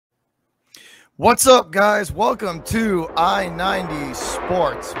What's up, guys? Welcome to I-90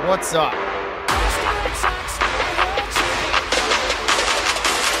 Sports. What's up? It's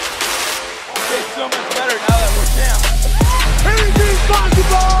so much better now that we're champs. Anything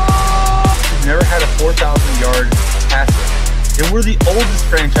possible! We've never had a 4,000-yard passer, and we're the oldest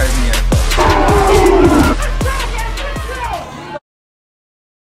franchise in the NFL.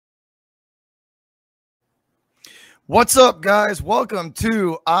 What's up, guys? Welcome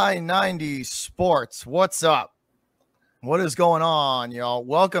to I-90 Sports. What's up? What is going on, y'all?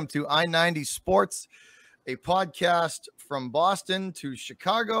 Welcome to I-90 Sports, a podcast from Boston to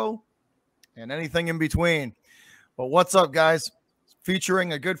Chicago and anything in between. But what's up, guys?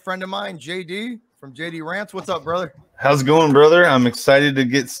 Featuring a good friend of mine, JD from JD Rants. What's up, brother? How's it going, brother? I'm excited to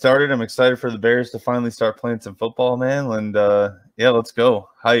get started. I'm excited for the Bears to finally start playing some football, man. And yeah, let's go.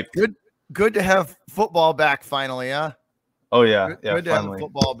 Hype. Good to have football back finally, huh? Oh yeah, Good to finally. have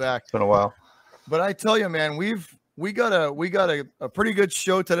football back. It's been a while. But I tell you, man, we got a pretty good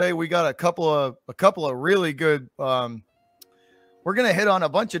show today. We got a couple of really good. We're gonna hit on a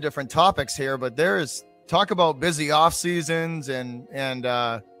bunch of different topics here, but there's talk about busy off seasons and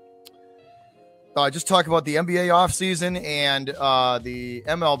just talk about the NBA off season and the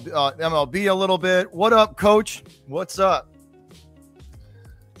MLB a little bit. What up, Coach? What's up?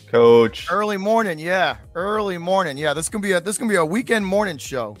 Coach. Early morning. Yeah. This can be a weekend morning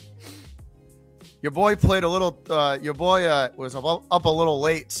show. Your boy played a little. Your boy was up a little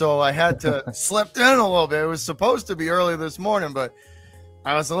late, so I had to slept in a little bit. It was supposed to be early this morning, but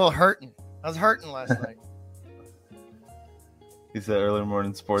I was a little hurting. I was hurting last night. He said early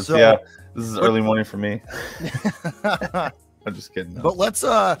morning sports. So, yeah, this is early morning for me. I'm just kidding. But let's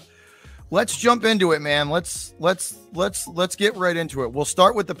jump into it, man. Let's get right into it. We'll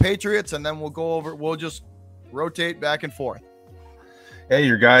start with the Patriots, and then we'll just rotate back and forth. Yeah,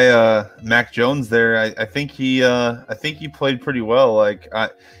 your guy Mac Jones there. I think he played pretty well. Like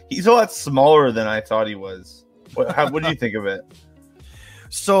he's a lot smaller than I thought he was. What do you think of it?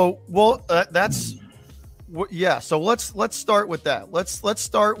 So yeah. So let's start with that. Let's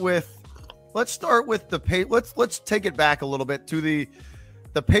take it back a little bit to the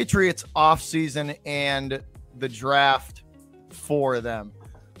Patriots offseason and the draft for them.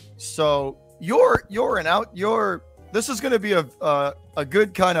 So this is going to be a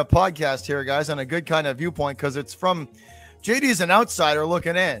good kind of podcast here, guys, and a good kind of viewpoint because it's from JD's an outsider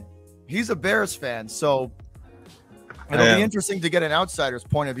looking in. He's a Bears fan, so it'll be interesting to get an outsider's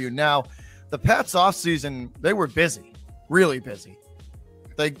point of view. Now, the Pats offseason, they were busy, really busy.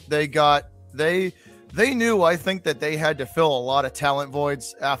 They knew, I think, that they had to fill a lot of talent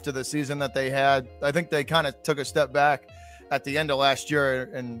voids after the season that they had. I think they kind of took a step back at the end of last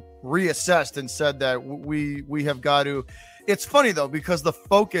year and reassessed and said that we have got to. It's funny though, because the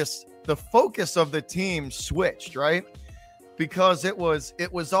focus of the team switched, right? Because it was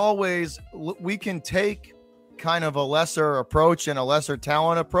always, we can take kind of a lesser approach and a lesser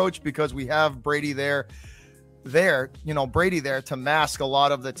talent approach because we have Brady there, to mask a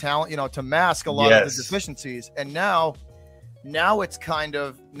lot of the talent, to mask a lot of the deficiencies. And now it's kind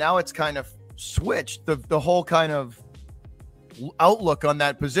of switched the whole kind of outlook on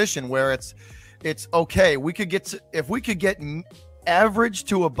that position where it's okay. If we could get average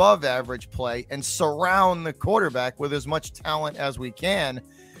to above average play and surround the quarterback with as much talent as we can,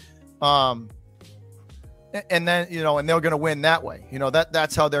 and then, and they're going to win that way.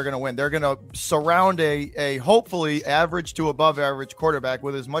 That's how they're going to win. They're going to surround a hopefully average to above average quarterback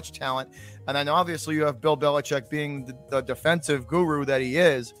with as much talent. And then obviously you have Bill Belichick being the defensive guru that he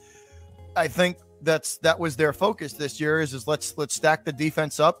is. I think that was their focus this year is let's stack the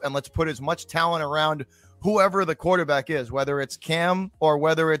defense up and let's put as much talent around whoever the quarterback is, whether it's Cam or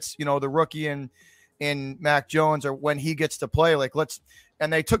whether it's, the rookie in Mac Jones or when he gets to play,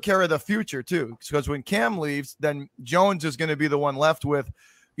 and they took care of the future too, because when Cam leaves, then Jones is going to be the one left with,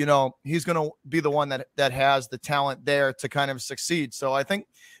 he's going to be the one that has the talent there to kind of succeed. So I think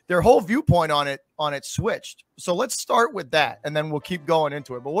their whole viewpoint on it switched. So let's start with that, and then we'll keep going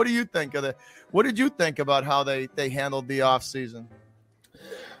into it. But what do you think what did you think about how they handled the offseason?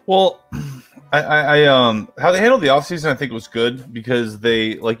 Well, I how they handled the offseason, I think was good because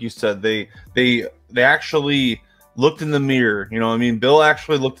they, like you said, they actually looked in the mirror. Bill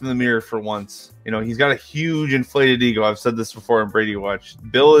actually looked in the mirror for once. He's got a huge inflated ego. I've said this before on Brady Watch.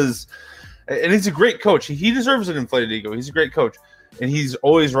 Bill is, and he's a great coach. He deserves an inflated ego. He's a great coach, and he's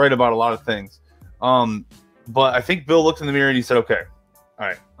always right about a lot of things. But I think Bill looked in the mirror and he said, okay, all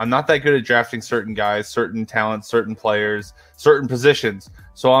right, I'm not that good at drafting certain guys, certain talents, certain players, certain positions.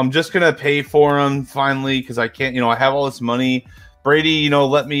 So I'm just going to pay for them finally because I can't, I have all this money. Brady,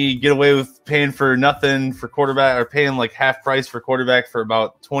 let me get away with paying for nothing for quarterback, or paying like half price for quarterback for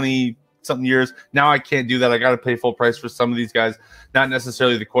about 20 something years. Now I can't do that. I got to pay full price for some of these guys, not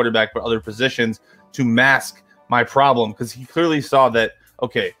necessarily the quarterback, but other positions, to mask my problem. Because he clearly saw that,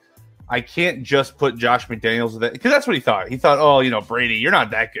 okay, I can't just put Josh McDaniels with it, because that's what he thought. He thought, oh, Brady, you're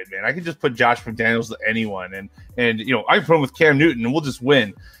not that good, man. I can just put Josh McDaniels with anyone, and I can put him with Cam Newton, and we'll just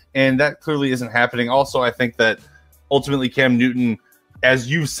win. And that clearly isn't happening. Also, I think that ultimately Cam Newton, as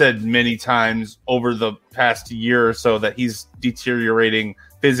you've said many times over the past year or so, that he's deteriorating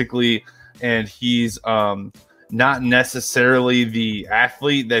physically, and he's not necessarily the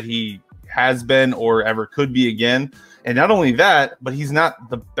athlete that he has been or ever could be again. And not only that, but he's not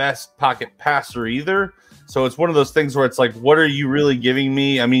the best pocket passer either. So it's one of those things where it's like, what are you really giving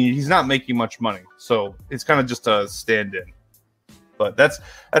me? I mean, he's not making much money. So it's kind of just a stand-in. But that's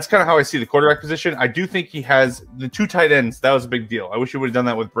kind of how I see the quarterback position. I do think he has the 2 tight ends. That was a big deal. I wish he would have done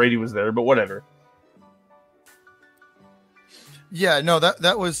that with Brady was there, but whatever. Yeah, no,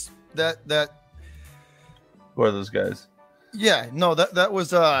 that was that. Who are those guys? Yeah, no, that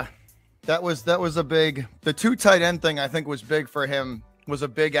was a big. The 2 tight end thing I think was big for him. Was a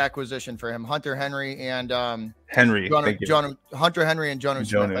big acquisition for him. Hunter Henry and Hunter Henry and Jonnu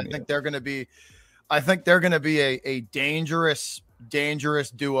Smith. I think they're going to be a dangerous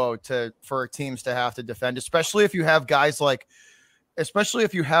duo for teams to have to defend, especially if you have guys especially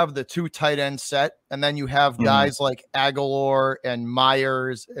if you have the 2 tight end set, and then you have guys like Aguilar and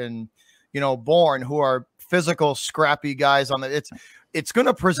Myers and Bourne, who are physical, scrappy guys on the. It's going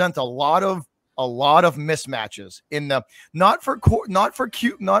to present a lot of mismatches in the not for cornerback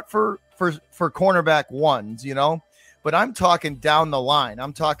ones, but I'm talking down the line.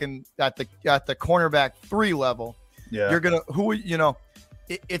 I'm talking at the cornerback 3 level. Yeah, you're gonna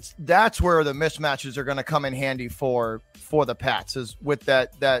that's where the mismatches are gonna come in handy for the Pats, is with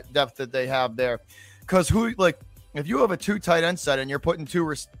that depth that they have there. Because if you have a 2 tight end set and you're putting two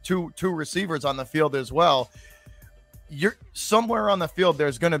receivers on the field as well, you're somewhere on the field,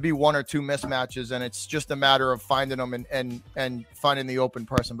 there's going to be 1 or 2 mismatches, and it's just a matter of finding them and finding the open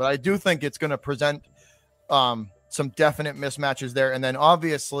person. But I do think it's going to present some definite mismatches there. And then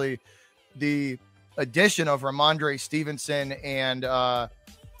obviously the addition of Ramondre Stevenson and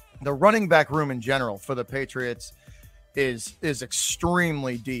the running back room in general for the Patriots is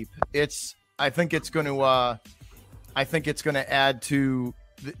extremely deep. I think it's going to add to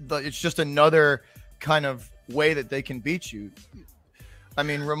it's just another kind of way that they can beat you. I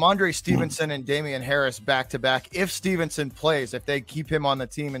mean, Ramondre Stevenson and Damian Harris back to back. If Stevenson plays, if they keep him on the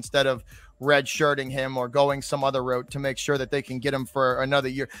team instead of redshirting him or going some other route to make sure that they can get him for another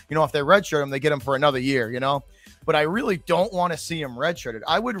year. If they redshirt him, they get him for another year, But I really don't want to see him redshirted.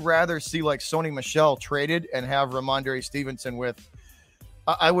 I would rather see like Sony Michel traded and have Ramondre Stevenson with.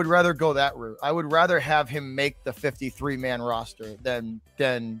 I would rather go that route. I would rather have him make the 53-man roster than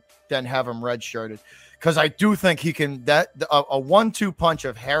have him redshirted, because I do think he can. That a 1-2 punch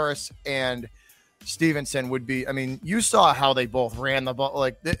of Harris and Stevenson would be. I mean, you saw how they both ran the ball.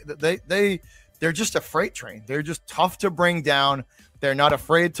 Like they're just a freight train. They're just tough to bring down. They're not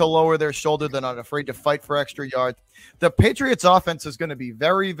afraid to lower their shoulder. They're not afraid to fight for extra yards. The Patriots offense is going to be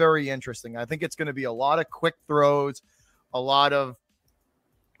very, very interesting. I think it's going to be a lot of quick throws, a lot of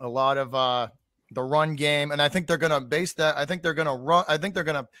the run game. And I think they're going to base that. I think they're going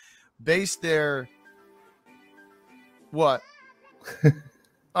to base their what?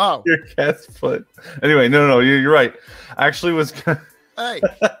 Oh, your cat's foot. Anyway, no, you're right. I actually was. Hey. I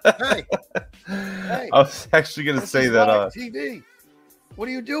was actually going to say that. TV. What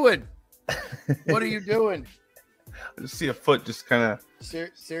are you doing? What are you doing? I just see a foot just kind of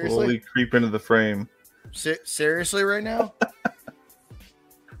seriously slowly creep into the frame. Seriously, right now?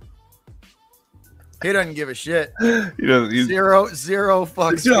 He doesn't give a shit. Zero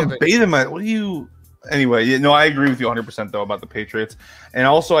fucks. Dude, I'm bathing my. What do you? Anyway, I agree with you 100% though about the Patriots, and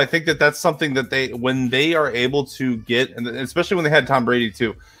also I think that that's something that when they are able to get, and especially when they had Tom Brady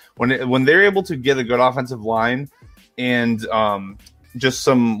too, when they're able to get a good offensive line and just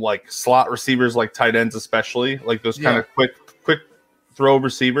some like slot receivers, like tight ends, especially like those kind of quick throw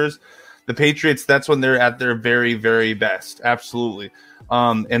receivers, the Patriots, that's when they're at their very, very best. Absolutely.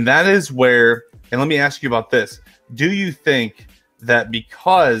 And that is where, and let me ask you about this. Do you think that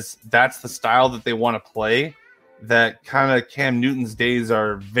because that's the style that they want to play, that kind of Cam Newton's days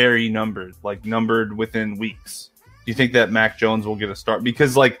are very numbered within weeks? Do you think that Mac Jones will get a start?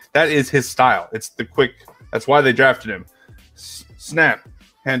 Because like that is his style. It's the quick. That's why they drafted him. Snap,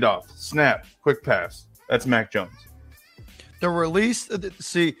 handoff, snap, quick pass. That's Mac Jones. The release.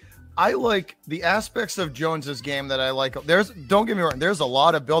 See, I like the aspects of Jones's game that I like. Don't get me wrong, there's a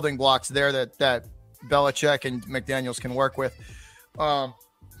lot of building blocks there that Belichick and McDaniels can work with. I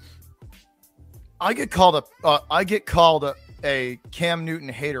get called a Cam Newton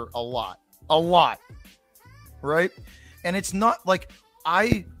hater a lot, right? And it's not like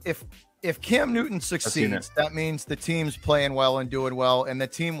if Cam Newton succeeds, that means the team's playing well and doing well, and the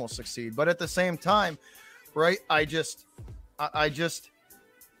team will succeed. But at the same time, right?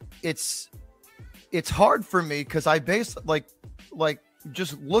 It's hard for me because I base like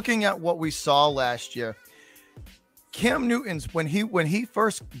just looking at what we saw last year. Cam Newton's when he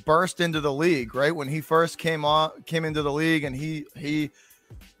first burst into the league, right? When he first came into the league, and he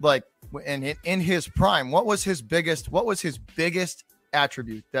like and in his prime, what was his biggest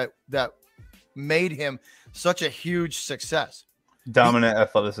attribute that made him such a huge success? Dominant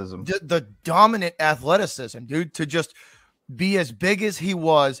athleticism. The dominant athleticism, dude, to just be as big as he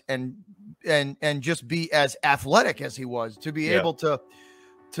was and just be as athletic as he was, to be able to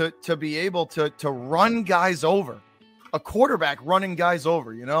be able to run guys over, a quarterback running guys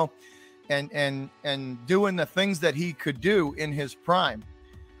over, you know, and doing the things that he could do in his prime.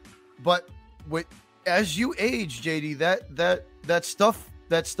 But as you age, JD, that stuff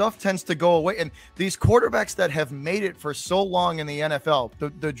tends to go away. And these quarterbacks that have made it for so long in the NFL,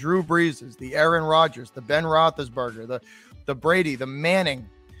 the Drew Breeses, the Aaron Rodgers, the Ben Roethlisberger, the Brady, the Manning,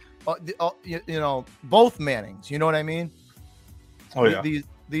 you know, both Mannings, you know what I mean? Oh yeah.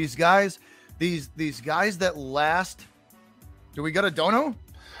 These guys that last. Do we got a dono?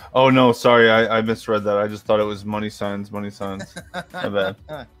 Oh no, sorry, I misread that. I just thought it was money signs. My bad.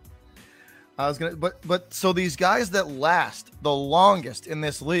 I was gonna, but so these guys that last the longest in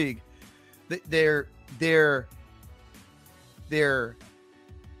this league, their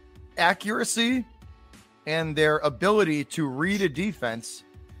accuracy and their ability to read a defense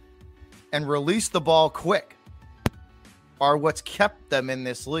and release the ball quick are what's kept them in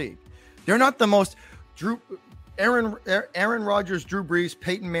this league. They're not the most Aaron Rodgers, Drew Brees,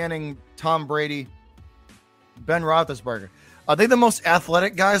 Peyton Manning, Tom Brady, Ben Roethlisberger. Are they the most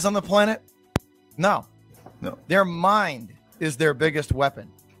athletic guys on the planet? No. Their mind is their biggest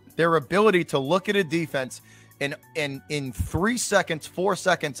weapon. Their ability to look at a defense and in 3 seconds, 4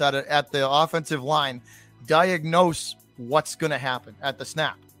 seconds at the offensive line, diagnose what's going to happen at the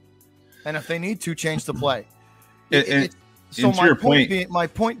snap, and if they need to, change the play. So my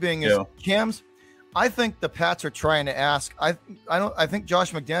point being is, Cam's. I think the Pats are trying to ask. I think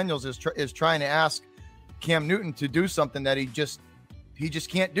Josh McDaniels is trying to ask Cam Newton to do something that he just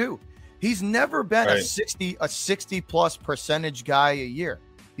can't do. He's never been a 60+ % guy a year.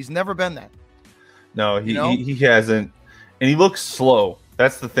 He's never been that. No, he hasn't, and he looks slow.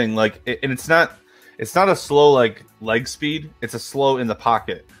 That's the thing. Like, and it's not a slow like leg speed. It's a slow in the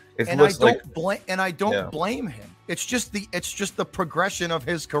pocket. I don't blame him. It's just the progression of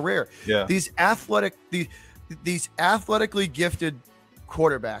his career. Yeah. These athletically gifted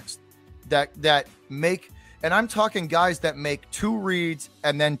quarterbacks that make, and I'm talking guys that make 2 reads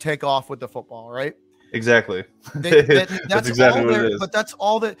and then take off with the football, right? Exactly. That's exactly what it is. But that's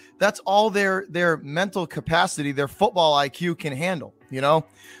all their mental capacity, their football IQ can handle, you know,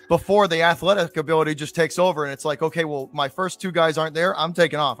 before the athletic ability just takes over. And it's like, okay, well, my first 2 guys aren't there. I'm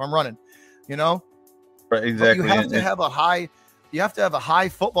taking off. I'm running, you know? Right. Exactly. But you have to have a high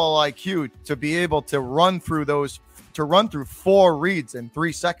football IQ to be able to run through 4 reads in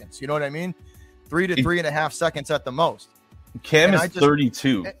 3 seconds. You know what I mean? 3 to 3.5 seconds at the most. Cam is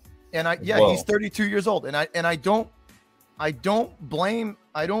 32. He's 32 years old, and I don't blame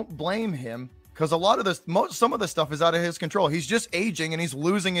him, because a lot of this, some of the stuff is out of his control. He's just aging and he's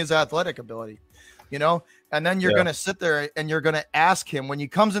losing his athletic ability, you know. And then you're going to sit there and you're going to ask him when he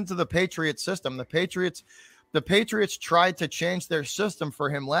comes into the Patriots system. The Patriots tried to change their system for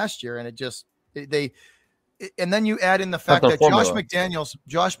him last year, and and then you add in the fact that Josh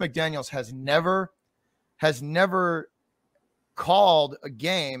McDaniels has never called a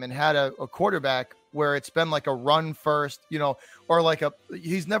game and had a quarterback where it's been like a run first, you know, or like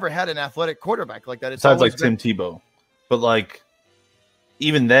he's never had an athletic quarterback like that. It sounds like Tim Tebow, but like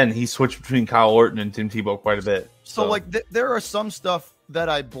even then he switched between Kyle Orton and Tim Tebow quite a bit. So like there are some stuff that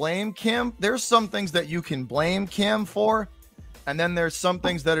I blame Cam. There's some things that you can blame Cam for, and then there's some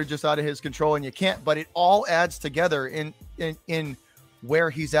things that are just out of his control and you can't, but it all adds together in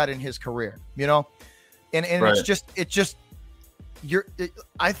where he's at in his career, you know? And right. it's just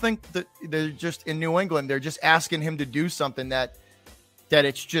I think that they're just in New England. They're just asking him to do something that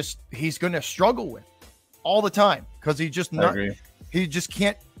it's just he's going to struggle with all the time, because he just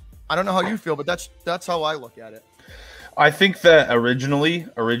can't. I don't know how you feel, but that's how I look at it. I think that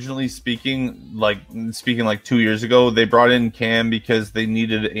originally speaking like 2 years ago, they brought in Cam because they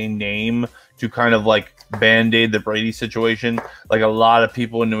needed a name to kind of like band-aid the Brady situation. Like a lot of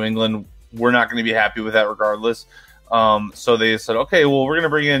people in New England were not going to be happy with that regardless. So they said, okay, well, we're going to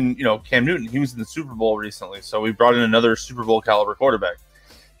bring in, Cam Newton. He was in the Super Bowl recently. So we brought in another Super Bowl caliber quarterback.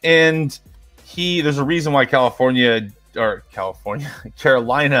 And there's a reason why Carolina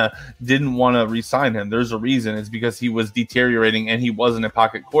didn't want to re-sign him. There's a reason. It's because he was deteriorating and he wasn't a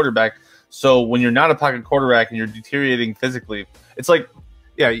pocket quarterback. So when you're not a pocket quarterback and you're deteriorating physically, it's like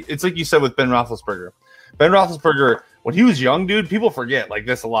you said with Ben Roethlisberger. Ben Roethlisberger, when he was young, dude, people forget like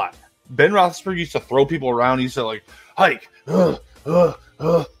this a lot. Ben Roethlisberger used to throw people around. He used to like hike, and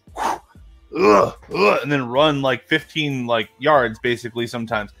then run like 15 like yards basically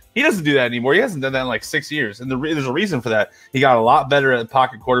sometimes. He doesn't do that anymore. He hasn't done that in like 6 years. And there's a reason for that. He got a lot better at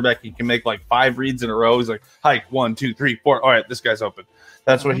pocket quarterback. He can make like 5 reads in a row. He's like, hike, 1, 2, 3, 4. All right, this guy's open.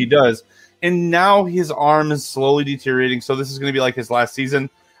 That's what he does. And now his arm is slowly deteriorating. So this is going to be like his last season.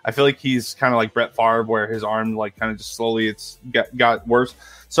 I feel like he's kind of like Brett Favre, where his arm like kind of just slowly got worse.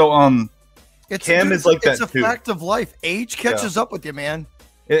 So Cam is like that too. It's a fact of life. Age catches up with you, man.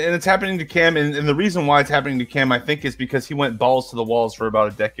 And it's happening to Cam, and the reason why it's happening to Cam, I think, is because he went balls to the walls for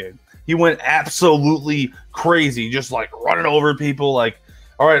about a decade. He went absolutely crazy, just like running over people, like,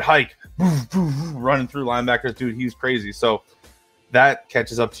 all right, hike, running through linebackers. Dude, he's crazy. So that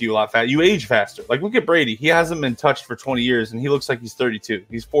catches up to you a lot faster. You age faster. Like, look at Brady. He hasn't been touched for 20 years, and he looks like he's 32.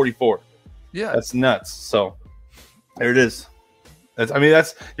 He's 44. Yeah. That's nuts. So there it is.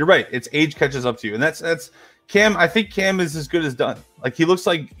 You're right. It's age catches up to you. And that's Cam. I think Cam is as good as done. Like he looks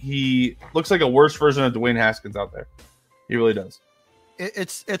like a worse version of Dwayne Haskins out there. He really does.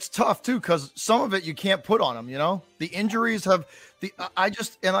 It's tough too, because some of it you can't put on him. The injuries have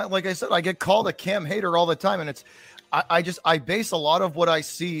like I said, I get called a Cam hater all the time, and it's I base a lot of what I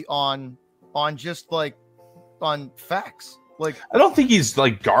see on just like on facts. Like I don't think he's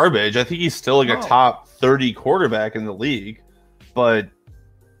like garbage. I think he's still like a top 30 quarterback in the league, but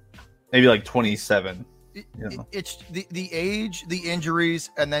maybe like 27. It's the age, the injuries,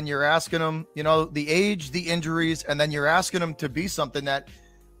 and then you're asking him, the age, the injuries, and then you're asking him to be something that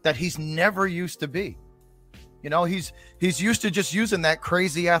he's never used to be. He's used to just using that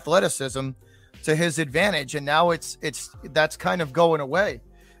crazy athleticism to his advantage, and now that's kind of going away.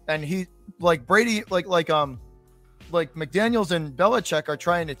 And he like Brady, like McDaniels and Belichick are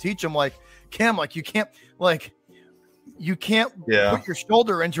trying to teach him, like, Cam, like you can't put your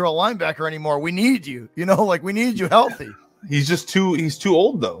shoulder into a linebacker anymore. We need you, we need you healthy. He's too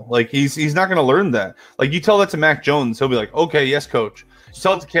old though. Like he's not going to learn that. Like you tell that to Mac Jones, he'll be like, okay, yes, coach. You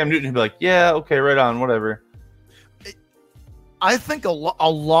tell it to Cam Newton, he'll be like, yeah, okay, right on, whatever. I think a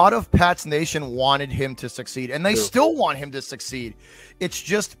lot of Pats Nation wanted him to succeed, and they still want him to succeed. It's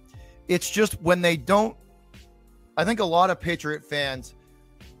just when they don't. I think a lot of Patriot fans,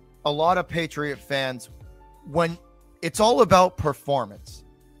 when it's all about performance,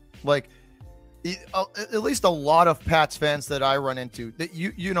 like at least a lot of Pats fans that I run into, that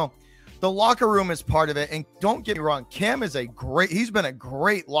the locker room is part of it. And don't get me wrong, Cam is he's been a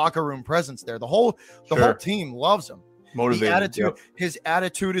great locker room presence there. The whole team loves him. Motivated. His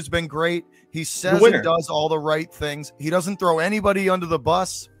attitude has been great. He says and does all the right things. He doesn't throw anybody under the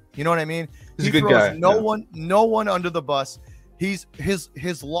bus. You know what I mean? He's a good guy. No one under the bus.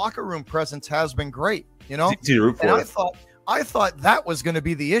 His locker room presence has been great. And I thought that was going to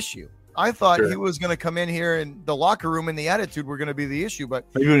be the issue. I thought he was going to come in here and the locker room and the attitude were going to be the issue. But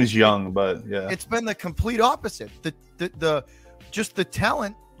maybe when he's young, but yeah, it's been the complete opposite. The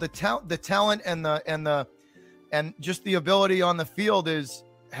talent and just the ability on the field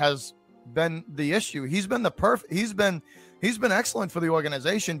has been the issue. He's been He's been excellent for the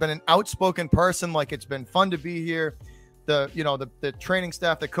organization, been an outspoken person. Like, it's been fun to be here. The training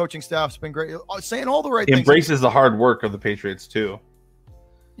staff, the coaching staff's been great, saying all the right things. He embraces the hard work of the Patriots too.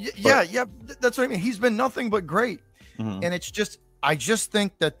 Yeah, that's what I mean. He's been nothing but great. Mm-hmm. And I just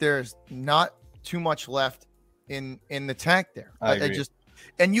think that there's not too much left in the tank there.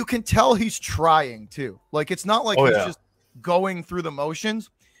 And you can tell he's trying too. Like, it's not like he's just going through the motions.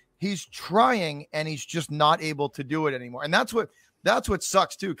 He's trying, and he's just not able to do it anymore. And that's what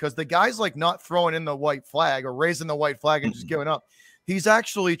sucks too, because the guy's like not throwing in the white flag or raising the white flag and just giving up. He's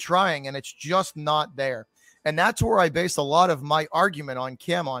actually trying, and it's just not there. And that's where I base a lot of my argument on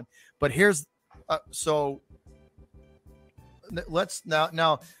Cam on. But here's let's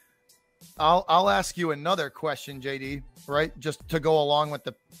now I'll ask you another question, JD, right? Just to go along with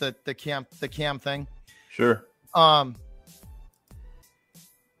the Cam thing. Sure.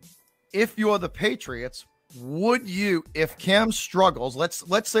 If you're the Patriots, would you, if Cam struggles,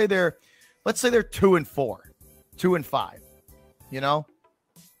 let's say they're 2-4, 2-5, you know?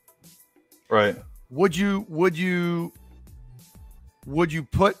 Right. Would you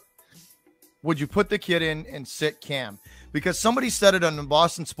put the kid in and sit Cam? Because somebody said it on the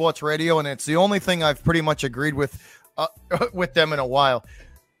Boston Sports Radio, and it's the only thing I've pretty much agreed with them in a while.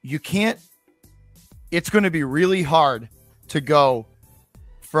 You can't. It's going to be really hard to go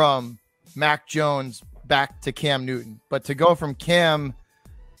from Mac Jones back to Cam Newton, but to go from Cam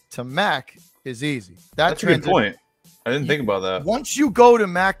to Mac is easy. That's a good point. I didn't think about that. Once you go to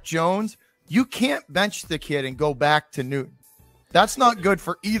Mac Jones, you can't bench the kid and go back to Newton. That's not good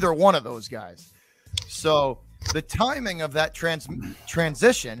for either one of those guys. So the timing of that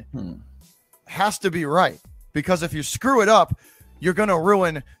transition has to be right, because if you screw it up, you're going to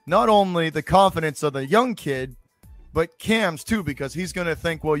ruin not only the confidence of the young kid, but Cam's too, because he's going to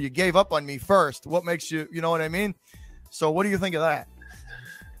think, well, you gave up on me first. What makes you, you know what I mean? So what do you think of that?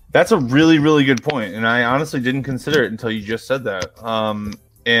 That's a really, really good point, and I honestly didn't consider it until you just said that.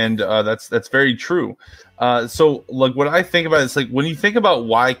 That's very true. So like what I think about is, like, when you think about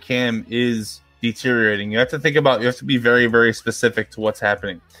why Cam is deteriorating, you have to be very, very specific to what's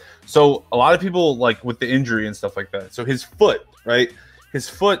happening. So a lot of people, like with the injury and stuff like that. So his foot, right? His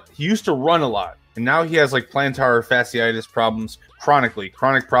foot, he used to run a lot, and now he has like plantar fasciitis problems, chronic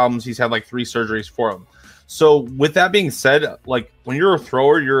problems. He's had like 3 surgeries for him. So with that being said, like when you're a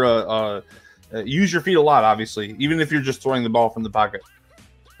thrower, you're use your feet a lot, obviously, even if you're just throwing the ball from the pocket.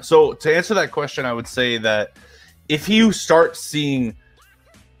 So to answer that question, I would say that if you start seeing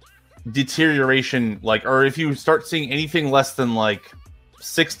deterioration, or if you start seeing anything less than like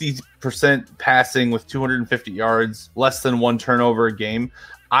 60% passing with 250 yards, less than 1 turnover a game,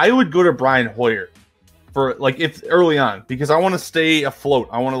 I would go to Brian Hoyer for if early on, because I want to stay afloat.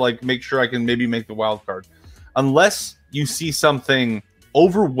 I want to make sure I can maybe make the wild card, unless you see something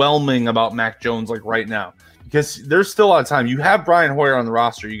overwhelming about Mac Jones right now. Because there's still a lot of time. You have Brian Hoyer on the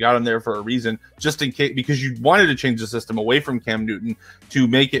roster. You got him there for a reason, just in case, because you wanted to change the system away from Cam Newton to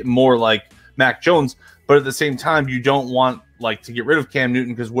make it more like Mac Jones. But at the same time, you don't want to get rid of Cam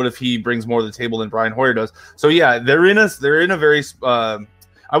Newton, because what if he brings more to the table than Brian Hoyer does? So yeah, they're in a very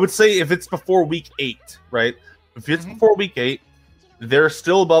I would say if it's before week 8, right? If it's before week 8, they're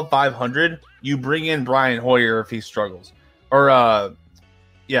still above 500. You bring in Brian Hoyer if he struggles,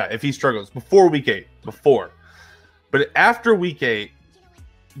 if he struggles before week 8, before. But after week 8,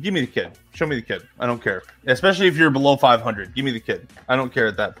 give me the kid. Show me the kid. I don't care. Especially if you're below 500. Give me the kid. I don't care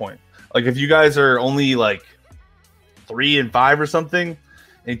at that point. If you guys are only 3-5 or something,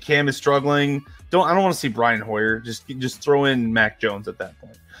 and Cam is struggling, I don't want to see Brian Hoyer. Just throw in Mac Jones at that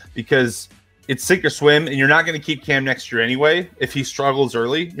point, because it's sink or swim, and you're not going to keep Cam next year anyway. If he struggles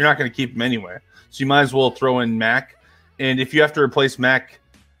early, you're not going to keep him anyway. So you might as well throw in Mac. And if you have to replace Mac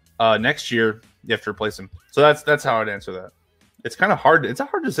next year, you have to replace him. So that's how I'd answer that. It's kind of hard. It's a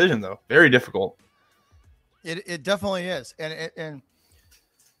hard decision, though. Very difficult. It definitely is. And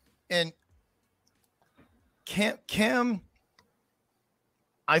Cam,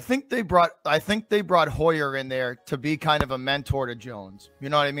 I think they brought Hoyer in there to be kind of a mentor to Jones. You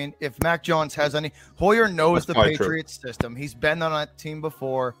know what I mean? If Mac Jones has any, Hoyer knows the Patriots system. He's been on that team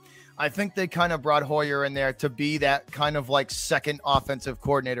before. I think they kind of brought Hoyer in there to be that kind of second offensive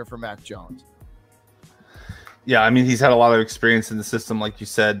coordinator for Mac Jones. Yeah, I mean, he's had a lot of experience in the system, like you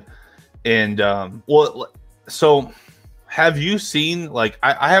said. And, so have you seen,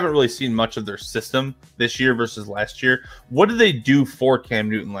 I haven't really seen much of their system this year versus last year. What did they do for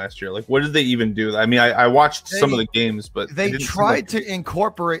Cam Newton last year? What did they even do? I mean, I watched some of the games, but they tried to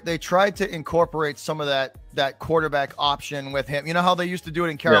incorporate some of that quarterback option with him. You know how they used to do it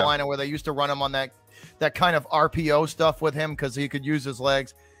in Carolina, where they used to run him on that kind of RPO stuff with him, because he could use his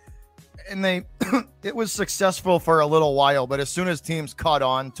legs. And it was successful for a little while, but as soon as teams caught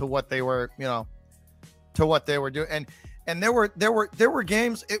on to what they were, doing, and there were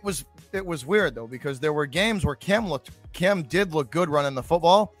games. It was weird though, because there were games where Cam did look good running the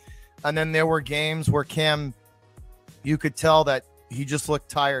football, and then there were games where Cam, you could tell that he just looked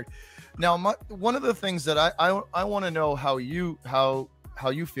tired. Now, one of the things that I want to know how you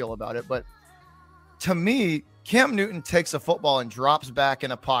feel about it, but to me, Cam Newton takes a football and drops back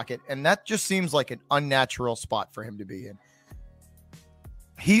in a pocket, and that just seems like an unnatural spot for him to be in.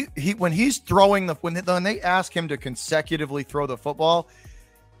 He when he's throwing when they ask him to consecutively throw the football,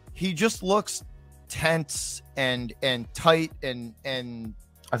 he just looks tense and tight and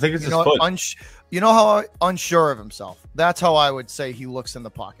I think it's his foot. You know how unsure of himself. That's how I would say he looks in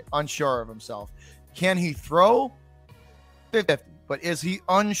the pocket, unsure of himself. Can he throw? 50-50. but is he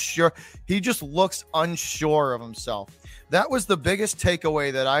unsure? He just looks unsure of himself. That was the biggest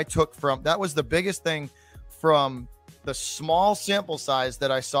takeaway that I took from, that was the biggest thing from the small sample size that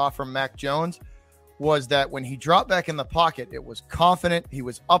I saw from Mac Jones, was that when he dropped back in the pocket, it was confident. He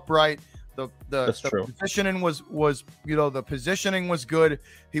was upright. The positioning was the positioning was good.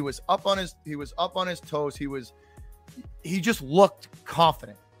 He was up on his toes. He just looked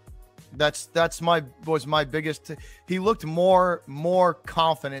confident. That's my biggest. He looked more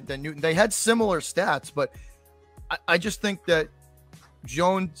confident than Newton. They had similar stats, but I just think that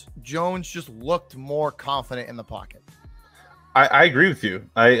Jones just looked more confident in the pocket. I agree with you.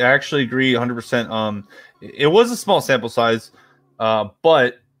 I actually agree 100%. It was a small sample size,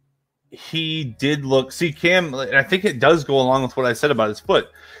 but he did look. See, Cam, and I think it does go along with what I said about his foot.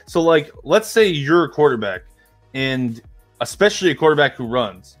 So, like, let's say you're a quarterback, and especially a quarterback who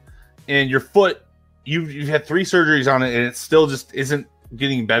runs, and your foot, you've had 3 surgeries on it, and it still just isn't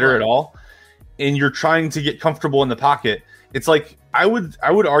getting better at all, and you're trying to get comfortable in the pocket. It's like I would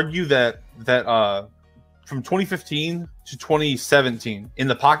argue that from 2015 to 2017 in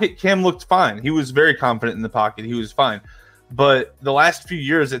the pocket, Cam looked fine. He was very confident in the pocket. He was fine. But the last few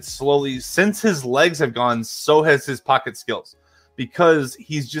years, it's slowly, since his legs have gone, so has his pocket skills, because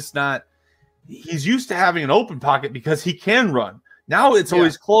he's just not, he's used to having an open pocket because he can run. Now it's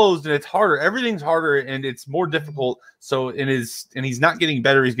always closed and it's harder. Everything's harder and it's more difficult. So and he's not getting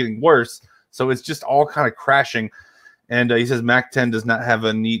better. He's getting worse. So it's just all kind of crashing. And he says Mac-10 does not have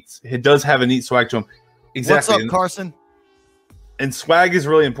a neat, it does have a neat swag to him. Exactly. What's up, Carson? And swag is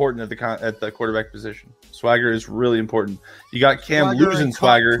really important at the quarterback position. Swagger is really important. You got Cam losing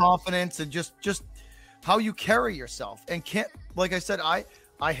swagger, confidence, and just how you carry yourself. And can't, like I said, I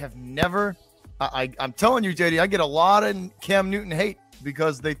have never. I'm telling you, JD, I get a lot of Cam Newton hate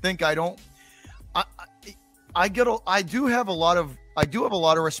because they think I don't. I do have a lot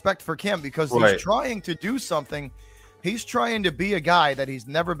of respect for Cam because he's trying to do something. He's trying to be a guy that he's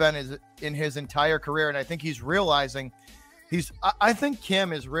never been in his entire career, and I think he's realizing. I think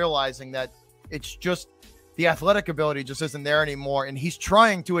Cam is realizing that it's just the athletic ability just isn't there anymore. And he's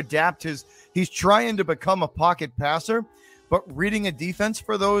trying to adapt he's trying to become a pocket passer, but reading a defense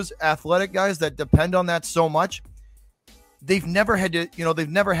for those athletic guys that depend on that so much, they've never had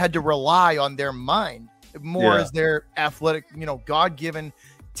to rely on their mind more as their athletic, God-given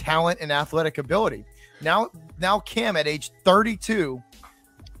talent and athletic ability. Now Cam at age 32,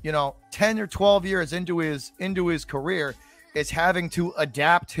 10 or 12 years into his career, is having to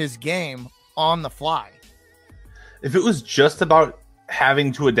adapt his game on the fly. If it was just about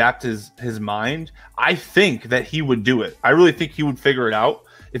having to adapt his mind, I think that he would do it. I really think he would figure it out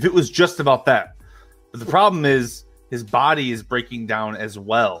if it was just about that. But the problem is his body is breaking down as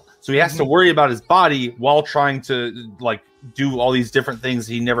well. So he has to worry about his body while trying to do all these different things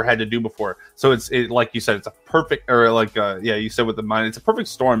he never had to do before. So it's like you said, it's a perfect, or you said with the mind, it's a perfect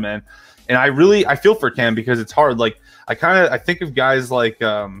storm, man. And I feel for Cam because it's hard. I think of guys like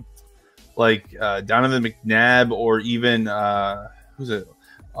Donovan McNabb, or even who's it?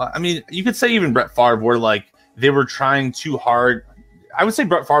 I mean, you could say even Brett Favre, where they were trying too hard. I would say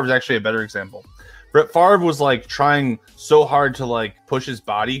Brett Favre is actually a better example. Brett Favre was trying so hard to push his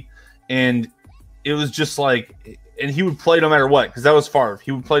body, and it was just and he would play no matter what, because that was Favre.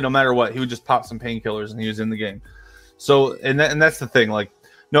 He would play no matter what. He would just pop some painkillers and he was in the game. So and that's the thing.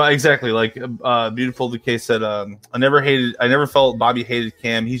 No, exactly. Beautiful Decay said, I never felt Bobby hated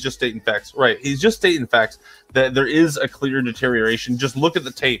Cam. He's just stating facts. Right. He's just stating facts that there is a clear deterioration. Just look at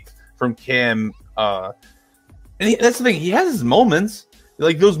the tape from Cam. And that's the thing. He has his moments,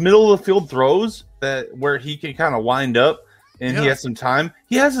 those middle of the field throws where he can kind of wind up and he has some time.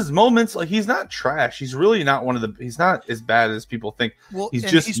 He has his moments. He's not trash. He's really not he's not as bad as people think. Well,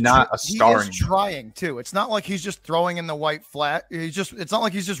 he's not a star. He's trying too. It's not like he's just throwing in the white flag. It's not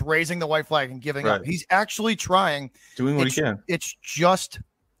like he's just raising the white flag and giving up. He's actually trying. Doing what he can. It's just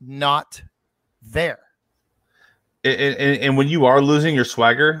not there. And when you are losing your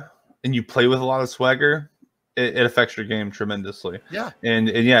swagger and you play with a lot of swagger, it affects your game tremendously. Yeah. And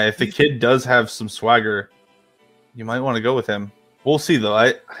if the kid does have some swagger, you might want to go with him. We'll see, though.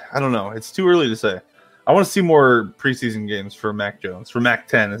 I don't know. It's too early to say. I want to see more preseason games for Mac Jones, for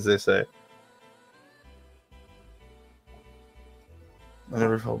Mac-10, as they say. I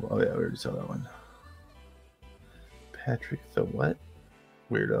never felt. Oh, yeah, we already saw that one. Patrick the what?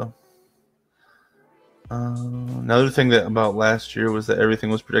 Weirdo. Another thing about last year was that everything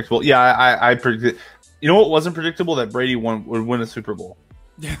was predictable. Yeah, I predicted. You know what wasn't predictable? That Brady would win a Super Bowl.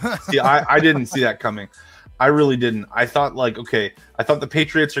 See, I didn't see that coming. I really didn't. I thought the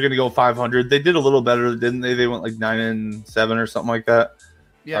Patriots are going to go 500. They did a little better, didn't they? They went like 9-7 or something like that.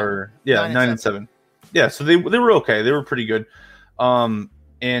 Yeah. 9-7. Yeah, so they were okay. They were pretty good.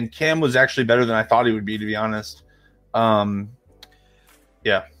 And Cam was actually better than I thought he would be, to be honest.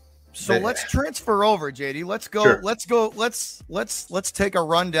 Yeah. So let's transfer over, JD. Let's go. Sure. Let's take a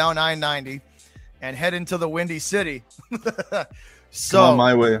run down I-90 and head into the Windy City. Come on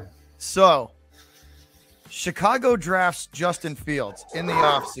my way. So Chicago drafts Justin Fields in the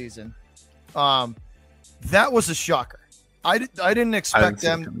offseason. That was a shocker. I didn't expect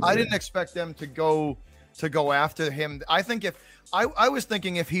them. I didn't expect them to go after him. I think I was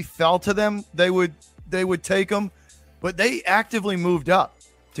thinking if he fell to them, they would take him, but they actively moved up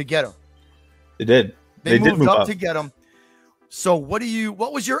to get him. They did. They moved up to get him. So what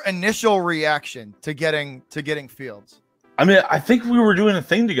was your initial reaction to getting Fields? I mean, I think we were doing a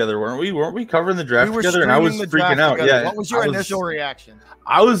thing together, weren't we? Weren't we covering the draft together? And I was freaking out. Together. Yeah. What was your initial reaction?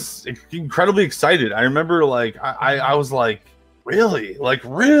 I was incredibly excited. I remember I was like, really? Like,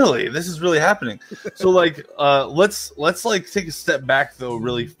 really? This is really happening. So let's take a step back though,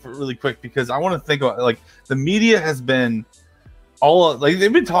 really quick, because I want to think about the media has been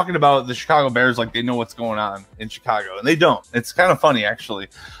they've been talking about the Chicago Bears like they know what's going on in Chicago, and they don't. It's kind of funny, actually.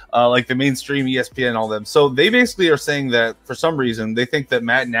 The mainstream ESPN and all them. So they basically are saying that for some reason they think that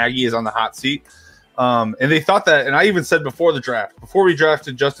Matt Nagy is on the hot seat. And they thought that, and I even said before we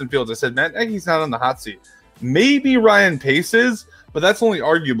drafted Justin Fields, I said Matt Nagy's not on the hot seat. Maybe Ryan Pace is, but that's only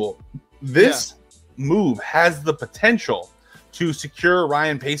arguable. This move has the potential to secure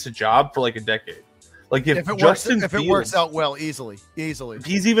Ryan Pace a job for like a decade. Like if it works out well, easily. If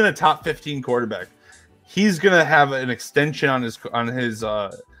he's even a top 15 quarterback, he's gonna have an extension on his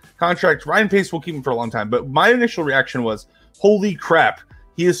contract. Ryan Pace will keep him for a long time. But my initial reaction was, holy crap,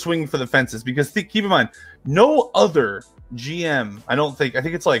 he is swinging for the fences. Because keep in mind, no other GM, I think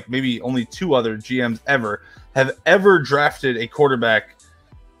it's like maybe only 2 other GMs have ever drafted a quarterback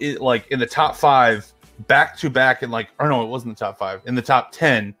in the top 5 back to back, and it wasn't the top 5, in the top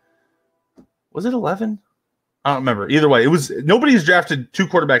 10. Was it 11? I don't remember. Either way, nobody's drafted 2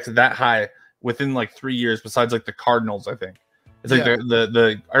 quarterbacks that high within 3 years besides the Cardinals, I think. It's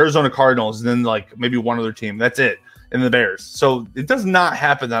the Arizona Cardinals and then maybe one other team. That's it. And the Bears. So it does not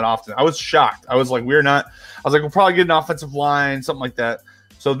happen that often. I was shocked. I was like, we'll probably get an offensive line, something like that.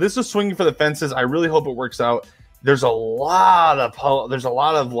 So this is swinging for the fences. I really hope it works out. There's a lot of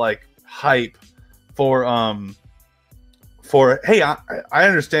hype for hey, I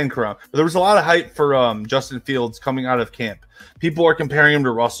understand, Karam, but there was a lot of hype for Justin Fields coming out of camp. People are comparing him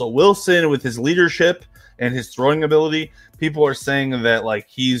to Russell Wilson with his leadership and his throwing ability. People are saying that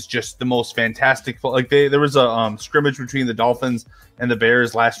he's just the most fantastic. There was a scrimmage between the Dolphins and the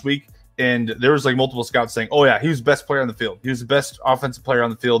Bears last week, and there was multiple scouts saying, "Oh yeah, he was the best player on the field. He was the best offensive player on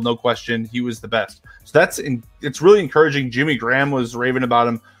the field, no question. He was the best." So it's really encouraging. Jimmy Graham was raving about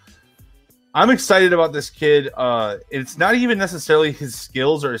him. I'm excited about this kid. It's not even necessarily his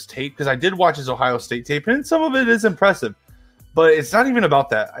skills or his tape, because I did watch his Ohio State tape, and some of it is impressive. But it's not even about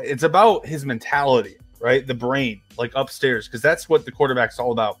that. It's about his mentality, right? The brain, upstairs, because that's what the quarterback's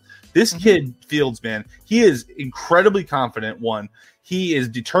all about. This kid, Fields, man, he is incredibly confident, 1. He is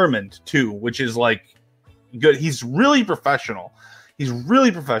determined, 2, which is good. He's really professional.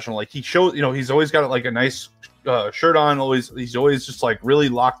 He shows, he's always got a nice shirt on. He's always just really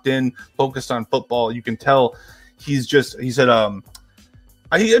locked in, focused on football. You can tell he said, I'm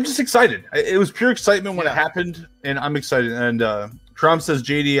just excited. It was pure excitement when it happened, and I'm excited. And Karam says,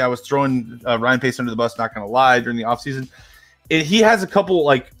 JD, I was throwing Ryan Pace under the bus, not going to lie, during the offseason. He has a couple,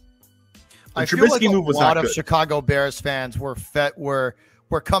 I feel like a lot of Chicago Bears fans were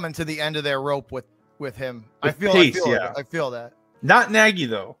coming to the end of their rope with him. I feel that. Not Nagy,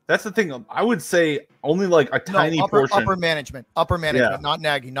 though. That's the thing. I would say only a tiny portion. Upper management, not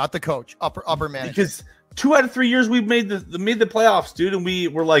Nagy, not the coach. Upper management. Because 2 out of 3 years we've made the playoffs, dude, and we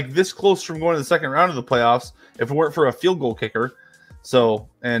were this close from going to the second round of the playoffs if it weren't for a field goal kicker. So,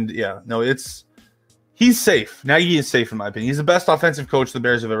 he's safe. Nagy is safe in my opinion. He's the best offensive coach the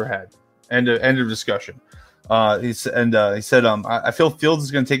Bears have ever had. End of discussion. He said, I feel Fields is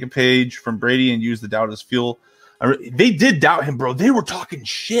going to take a page from Brady and use the doubt as fuel. They did doubt him, bro. They were talking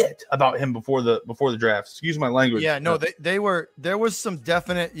shit about him before the draft. Excuse my language. Yeah, no, they were. There was some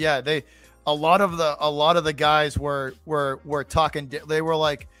definite. Yeah, a lot of the guys were talking. They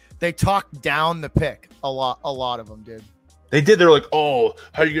were they talked down the pick. A lot of them did. They did. They're like, oh,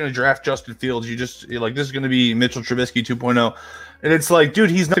 how are you going to draft Justin Fields? You're like, this is going to be Mitchell Trubisky 2.0. And it's like, dude,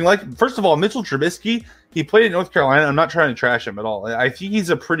 he's nothing like. First of all, Mitchell Trubisky, he played at North Carolina. I'm not trying to trash him at all. I think he's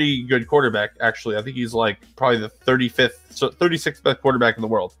a pretty good quarterback, actually. I think he's like probably the 36th best quarterback in the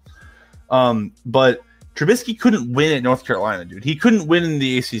world. But Trubisky couldn't win at North Carolina, dude. He couldn't win in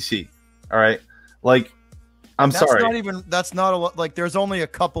the ACC. All right, like, sorry. That's not a lot. Like, there's only a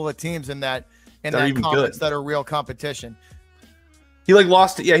couple of teams in that conference that are real competition. He like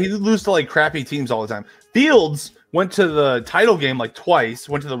lost it. Yeah, he lose to like crappy teams all the time. Fields went to the title game like twice.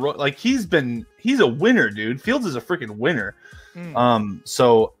 Went to the like he's a winner, dude. Fields is a freaking winner.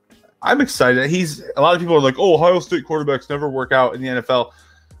 So I'm excited. A lot of people are like, oh, Ohio State quarterbacks never work out in the NFL.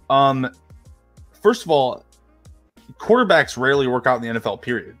 First of all, quarterbacks rarely work out in the NFL.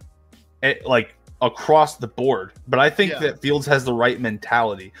 Period. Like across the board. But I think that Fields has the right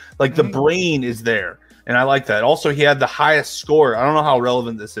mentality. Like the brain is there. And I like that. Also, he had the highest score. I don't know how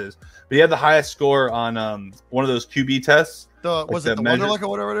relevant this is, but he had the highest score on one of those QB tests. Was it the Wonderlic or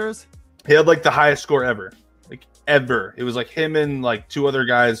whatever it is? He had like the highest score ever. Like ever. It was like him and like two other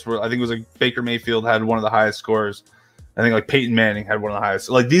guys. I think it was like Baker Mayfield had one of the highest scores. I think like Peyton Manning had one of the highest.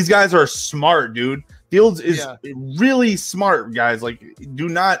 Like these guys are smart, dude. Fields is really smart, guys. Like, do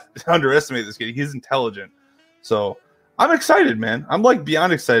not underestimate this kid. He's intelligent. So I'm excited, man. I'm like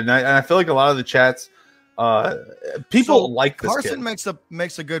beyond excited. And I feel like a lot of the chats, people like this Carson kid.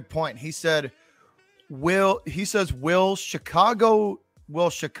 makes a good point. He said, will Chicago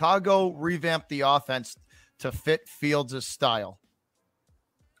revamp the offense to fit Fields' style?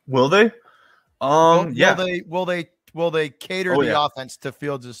 Will they? Will they cater the offense to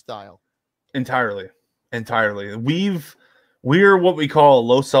Fields' style? Entirely. We're what we call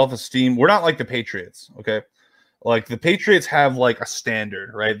low self-esteem. We're not like the Patriots, okay? Like the Patriots have like a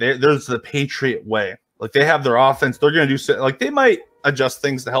standard, right? There's the Patriot way. Like they have their offense. They're going to do like they might adjust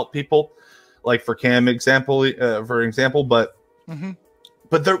things to help people, like for Cam for example. But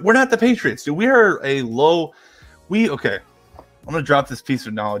we're not the Patriots, dude. We are a low. Okay. I'm going to drop this piece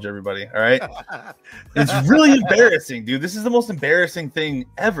of knowledge, everybody. All right. It's really embarrassing, dude. This is the most embarrassing thing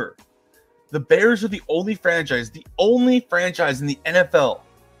ever. The Bears are the only franchise in the NFL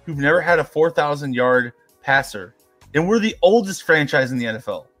who've never had a 4,000-yard passer. And we're the oldest franchise in the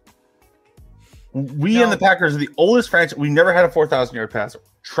NFL. We and the Packers are the oldest franchise. We never had a 4,000-yard passer.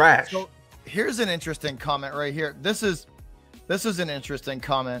 Trash. So here's an interesting comment right here. This is an interesting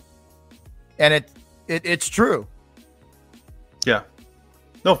comment. And it's true. Yeah.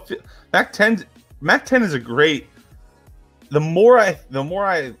 No, Mac-10 is a great. The more I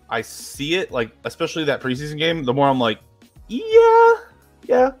see it, like especially that preseason game, the more I'm like,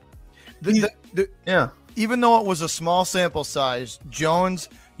 yeah. Even though it was a small sample size, Jones,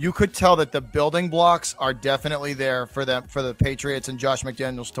 you could tell that the building blocks are definitely there for the Patriots and Josh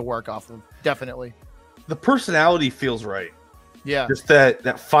McDaniels to work off of. Definitely. The personality feels right. Yeah. Just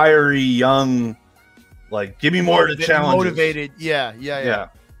that fiery young, like give me more to challenge. Motivated. Yeah.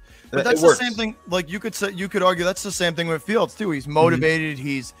 But that's the same thing. Like you could argue that's the same thing with Fields too. He's motivated.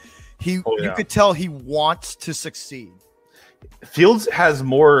 You could tell he wants to succeed. Fields has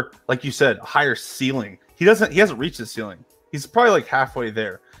more, like you said, higher ceiling. He hasn't reached the ceiling. He's probably like halfway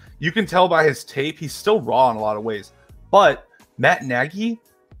there. You can tell by his tape. He's still raw in a lot of ways. But Matt Nagy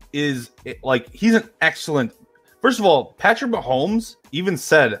is like, he's an excellent. First of all, Patrick Mahomes even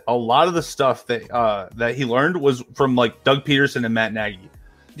said a lot of the stuff that he learned was from like Doug Peterson and Matt Nagy.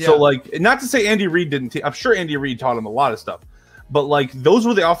 Yeah. So like, not to say Andy Reid didn't. I'm sure Andy Reid taught him a lot of stuff. But like, those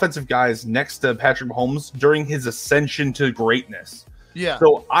were the offensive guys next to Patrick Mahomes during his ascension to greatness. Yeah.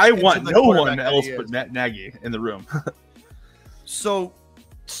 So I want no one else but Matt Nagy in the room. So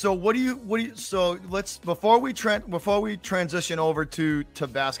what do you? So let's before we transition over to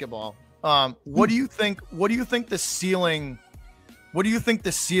basketball. What do you think? What do you think the ceiling? What do you think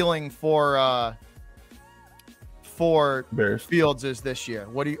the ceiling for Bears. Fields is this year?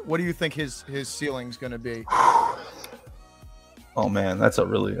 What do you think his ceiling is going to be? Oh man, that's a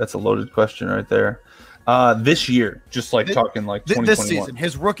loaded question right there. This year, just like talking like 2021. This season,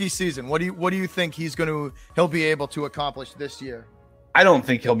 his rookie season. What do you think he'll be able to accomplish this year? I don't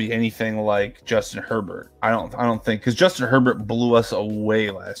think he'll be anything like Justin Herbert. I don't think, because Justin Herbert blew us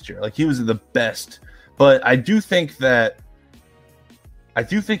away last year. Like he was the best, but I do think he'll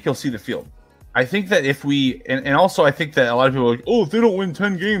see the field. I think that if we and also I think that a lot of people are like, oh, if they don't win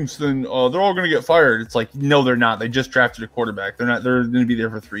 10 games, then they're all going to get fired. It's like, no, they're not. They just drafted a quarterback. They're not. They're going to be there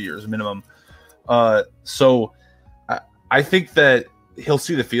for 3 years minimum. So I think that he'll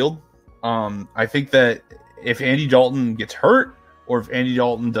see the field. I think that if Andy Dalton gets hurt or if Andy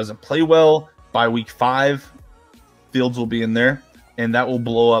Dalton doesn't play well by week 5, Fields will be in there, and that will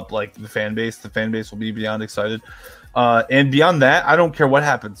blow up like the fan base. The fan base will be beyond excited. And beyond that, I don't care what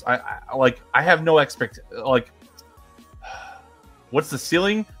happens. I have no what's the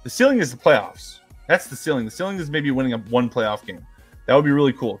ceiling? The ceiling is the playoffs. That's the ceiling. The ceiling is maybe winning one playoff game. That would be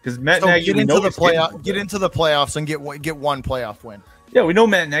really cool because Matt Nagy get into the playoffs and get one playoff win. Yeah, we know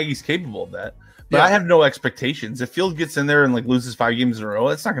Matt Nagy's capable of that, but I have no expectations. If Field gets in there and like loses 5 games in a row,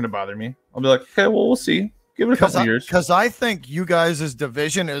 it's not going to bother me. I'll be like, okay, well, we'll see. Give it a couple years. Because I think you guys'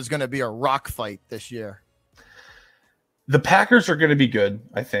 division is going to be a rock fight this year. The Packers are going to be good,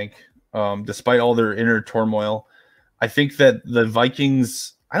 I think, despite all their inner turmoil. I think that the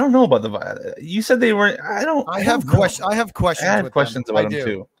Vikings. I don't know about the. You said they weren't. I have questions. I have questions. I had questions about them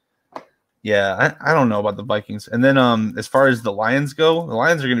too. Yeah, I don't know about the Vikings. And then as far as the Lions go, the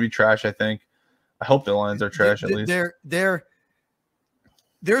Lions are going to be trash. I think. I hope the Lions are trash at least.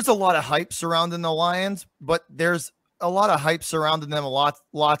 There's a lot of hype surrounding the Lions, but there's a lot of hype surrounding them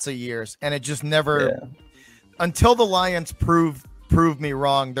lots of years, and it just never until the Lions prove me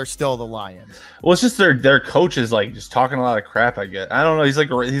wrong. They're still the Lions. Well, it's just their coach is like just talking a lot of crap. I get. I don't know.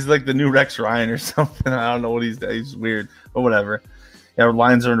 He's like the new Rex Ryan or something. I don't know what he's weird, but whatever. Yeah,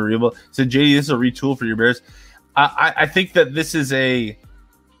 Lions are unreal. So JD, this is a retool for your Bears. I think that this is a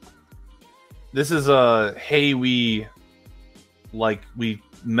hey, we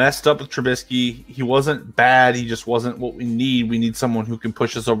messed up with Trubisky. He wasn't bad. He just wasn't what we need. We need someone who can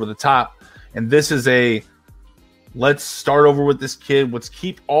push us over the top. And this is let's start over with this kid. Let's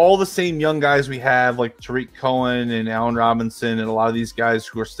keep all the same young guys we have, like Tariq Cohen and Allen Robinson and a lot of these guys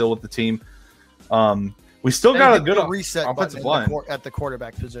who are still with the team. We still got a good reset offensive button line at the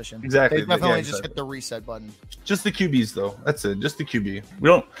quarterback position. Exactly. They definitely just hit the reset button. Just the QBs, though. That's it. Just the QB.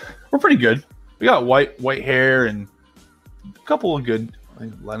 We're pretty good. We got white hair and a couple of good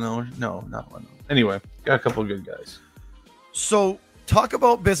Leno. No, not Leno. Anyway, got a couple of good guys. So talk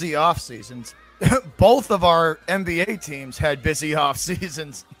about busy off seasons. Both of our NBA teams had busy off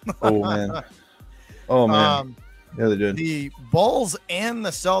seasons. Oh man. Yeah, they did. The Bulls and the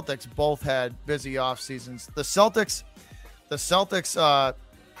Celtics both had busy off seasons. The Celtics,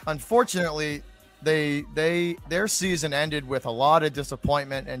 unfortunately, their season ended with a lot of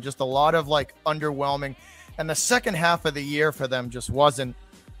disappointment and just a lot of underwhelming. And the second half of the year for them just wasn't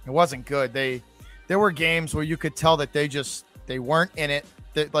good. There were games where you could tell that they weren't in it.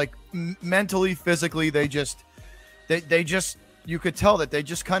 That mentally, physically, they just you could tell that they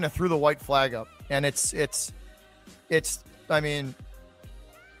just kind of threw the white flag up. And I mean,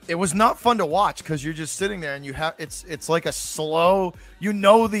 it was not fun to watch because you're just sitting there and it's like a slow, the end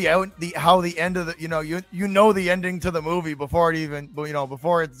of the, the ending to the movie before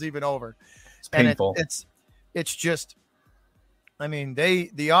it's even over. It's painful. And it's just, I mean, the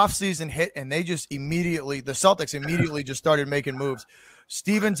offseason hit and the Celtics immediately just started making moves.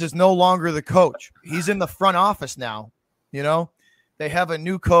 Stevens is no longer the coach. He's in the front office now. They have a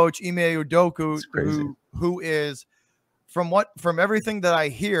new coach, Ime Udoka, who is, from everything that I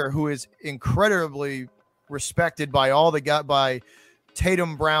hear, who is incredibly respected by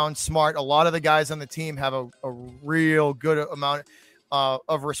Tatum, Brown, Smart. A lot of the guys on the team have a real good amount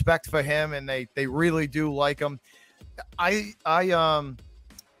of respect for him, and they really do like him. So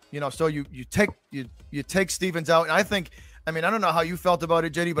you take Stevens out, and I think, I don't know how you felt about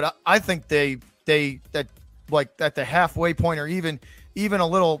it, JD, but I think that at the halfway point, or even a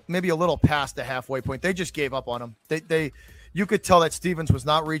little, maybe a little past the halfway point, they just gave up on him. You could tell that Stevens was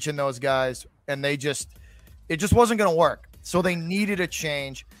not reaching those guys, and it just wasn't going to work. So they needed a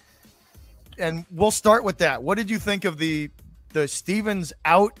change. And we'll start with that. What did you think of the Stevens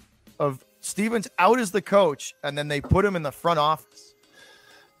out as the coach, and then they put him in the front office?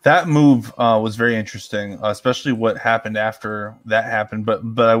 That move was very interesting, especially what happened after that happened.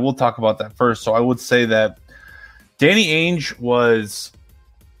 But I will talk about that first. So I would say that Danny Ainge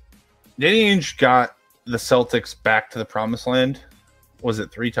got the Celtics back to the promised land. Was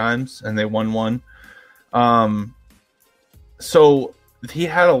it 3 times? And they won 1. So he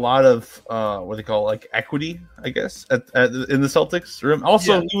had a lot of what they call equity, I guess, in the Celtics room.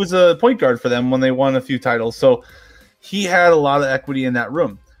 Also, He was a point guard for them when they won a few titles. So he had a lot of equity in that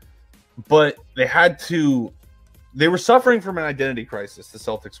room. But they were suffering from an identity crisis, the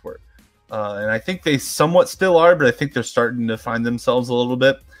Celtics were. And I think they somewhat still are, but I think they're starting to find themselves a little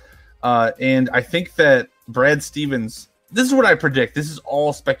bit. And I think that Brad Stevens, this is what I predict. This is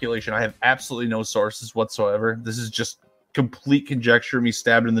all speculation. I have absolutely no sources whatsoever. This is just complete conjecture, me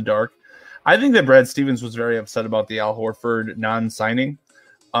stabbed in the dark. I think that Brad Stevens was very upset about the Al Horford non-signing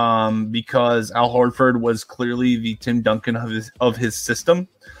because Al Horford was clearly the Tim Duncan of his system.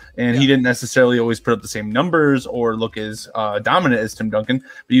 And he didn't necessarily always put up the same numbers or look as dominant as Tim Duncan,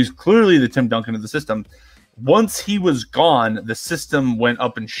 but he was clearly the Tim Duncan of the system. Once he was gone, the system went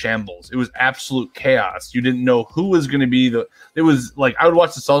up in shambles. It was absolute chaos. You didn't know who was going to be it was like, I would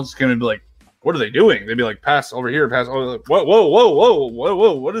watch the Celtics game and be like, what are they doing? They'd be like, pass over here, pass over.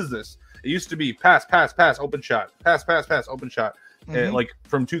 Whoa. What is this? It used to be pass, open shot, pass, open shot. And like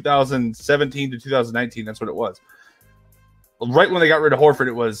from 2017 to 2019, that's what it was. Right when they got rid of Horford,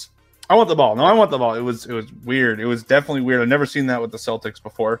 it was, I want the ball. No, I want the ball. It was weird. It was definitely weird. I've never seen that with the Celtics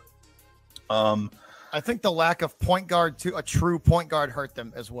before. I think the lack of a true point guard hurt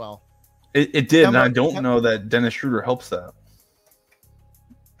them as well. It did, and I don't know that Dennis Schroeder helps that.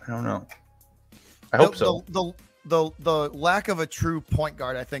 I don't know. I hope so. The lack of a true point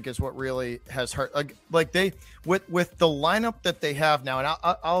guard, I think, is what really has hurt. Like they with the lineup that they have now,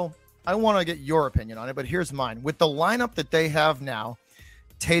 and I want to get your opinion on it, but here's mine. With the lineup that they have now,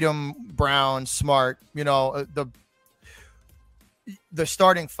 Tatum, Brown, Smart, the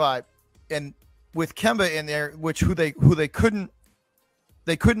starting five, and with Kemba in there, they couldn't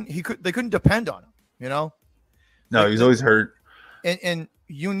depend on him, No, he's always hurt. And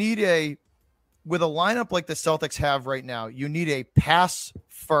you need with a lineup like the Celtics have right now, you need a pass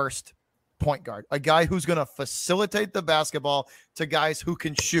first point guard, a guy who's going to facilitate the basketball to guys who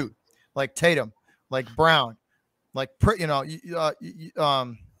can shoot, like Tatum, like Brown, like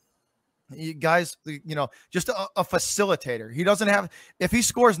guys, just a facilitator. He doesn't have, if he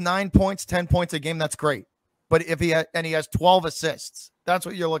scores 9 points, 10 points a game, that's great. But if he has 12 assists, that's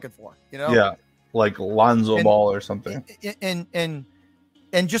what you're looking for, Yeah, like Lonzo Ball or something.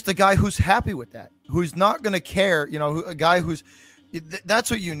 And just a guy who's happy with that, who's not going to care, a guy who's, that's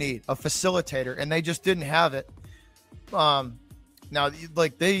what you need, a facilitator, and they just didn't have it. Now,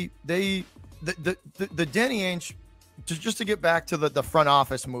 like the Danny Ainge, just to get back to the front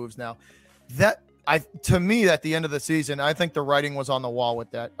office moves now, to me, at the end of the season, I think the writing was on the wall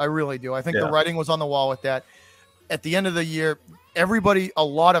with that. I really do. I think the writing was on the wall with that. At the end of the year, a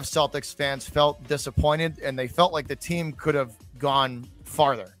lot of Celtics fans felt disappointed, and they felt like the team could have gone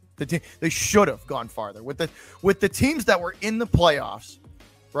farther. They should have gone farther with the teams that were in the playoffs,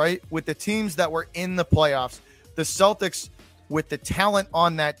 right? With the teams that were in the playoffs, the Celtics, with the talent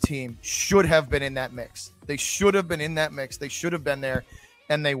on that team, should have been in that mix. They should have been in that mix. They should have been there,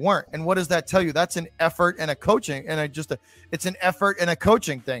 and they weren't. And what does that tell you? That's an effort and a coaching, and it's an effort and a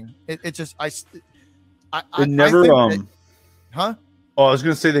coaching thing. They never huh? Oh, I was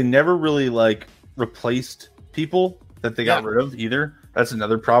gonna say they never really replaced people that they got rid of either. That's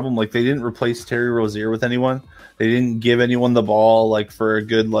another problem. Like, they didn't replace Terry Rozier with anyone. They didn't give anyone the ball for a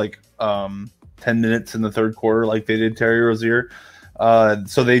good 10 minutes in the third quarter like they did Terry Rozier.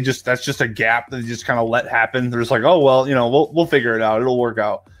 So that's just a gap that they just kind of let happen. They're just like, oh well, we'll figure it out. It'll work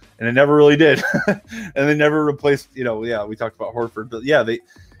out. And it never really did. And they never replaced, we talked about Horford, but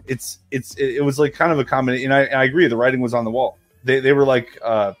it was kind of a combination. And I agree, the writing was on the wall. They were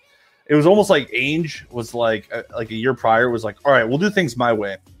it was almost like Ainge was like a year prior was like, all right, we'll do things my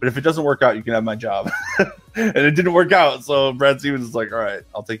way, but if it doesn't work out, you can have my job. And it didn't work out. So Brad Stevens is like, all right,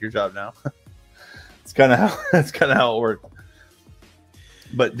 I'll take your job now. That's kind of how it worked.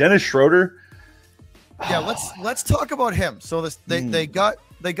 But Dennis Schroeder. Yeah, let's talk about him. So they got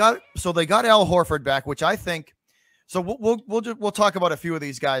Al Horford back, which I think. So we'll talk about a few of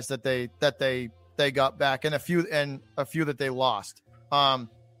these guys that they got back, and a few that they lost.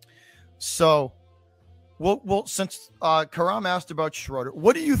 So we'll since Karam asked about Schroeder,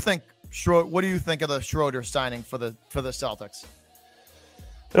 what do you think of the Schroeder signing for the Celtics?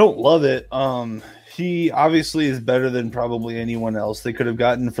 I don't love it. He obviously is better than probably anyone else they could have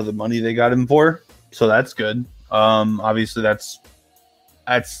gotten for the money they got him for. So that's good. Obviously that's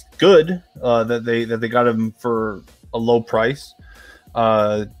good that they got him for a low price.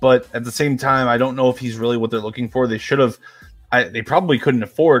 But at the same time, I don't know if he's really what they're looking for. They should have. They probably couldn't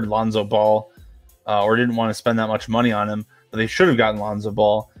afford Lonzo Ball or didn't want to spend that much money on him. But they should have gotten Lonzo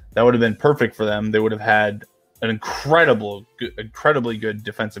Ball. That would have been perfect for them. They would have had an incredibly good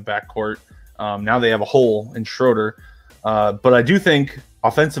defensive backcourt. Now they have a hole in Schroeder. But I do think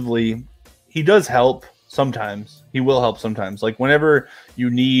offensively, he does help sometimes. He will help sometimes. Like whenever you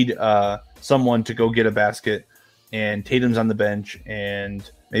need someone to go get a basket and Tatum's on the bench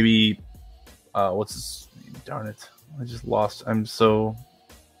and maybe what's his name? Darn it. I just lost.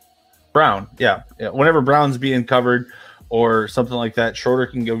 Brown. Yeah. Whenever Brown's being covered or something like that, Schroeder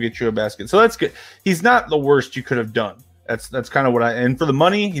can go get you a basket. So that's good. He's not the worst you could have done. That's kind of what and for the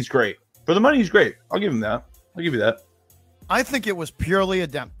money, he's great. For the money, he's great. I'll give him that. I'll give you that. I think it was purely a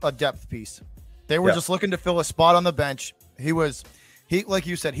depth piece. They were just looking to fill a spot on the bench. He He, like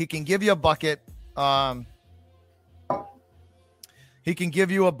you said, he can give you a bucket. He can give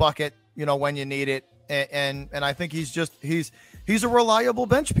you a bucket, when you need it. And I think he's a reliable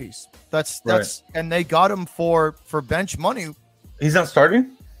bench piece. That's right. And they got him for bench money. He's not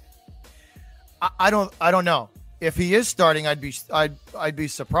starting? I don't know. If he is starting, I'd be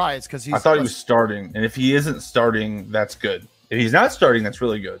surprised because I thought he was starting, and if he isn't starting, that's good. If he's not starting, that's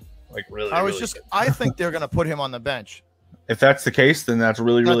really good. Like really, I think they're going to put him on the bench. If that's the case, then that's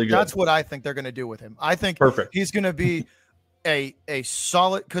really good. That's what I think they're going to do with him. I think he's going to be a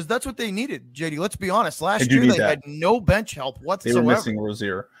solid, because that's what they needed. JD, let's be honest. Last year they had no bench help whatsoever. They were missing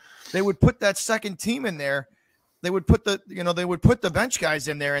Rozier. They would put that second team in there. They would put the bench guys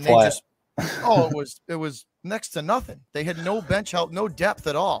in there, and Flat. It was next to nothing. They had no bench help, no depth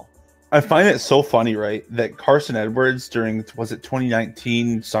at all. I find it so funny, right, that Carson Edwards during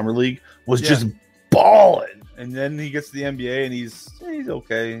 2019 Summer League was just balling, and then he gets to the NBA and he's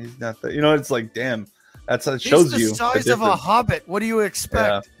okay. He's not that. It's like, damn. That shows you the size of a hobbit. What do you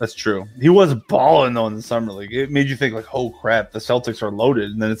expect? Yeah, that's true. He was balling though in the Summer League. It made you think like, oh crap, the Celtics are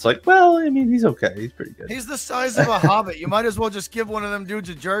loaded, and then it's like, well, I mean, he's okay. He's pretty good. He's the size of a hobbit. You might as well just give one of them dudes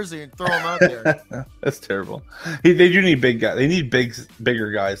a jersey and throw him out there. That's terrible. They do need big guys. They need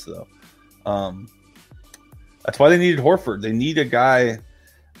bigger guys though. That's why they needed Horford. They need a guy.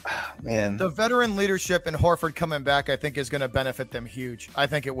 Man, the veteran leadership and Horford coming back, I think, is going to benefit them huge. I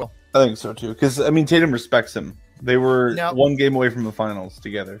think it will. I think so too, because Tatum respects him. They were one game away from the finals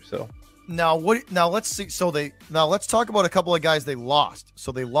together. So now let's see. Let's talk about a couple of guys they lost.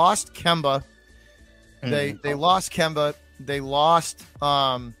 So they lost Kemba. They lost Kemba. They lost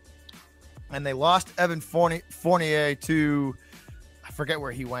and they lost Evan Fournier to, I forget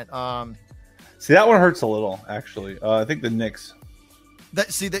where he went. See, that one hurts a little actually. I think the Knicks.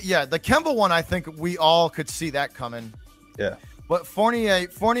 The Kemba one, I think we all could see that coming. Yeah. But Fournier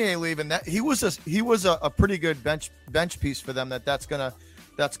leaving, that he was a pretty good bench piece for them. That's gonna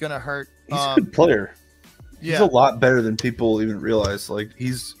hurt. He's a good player. He's a lot better than people even realize. Like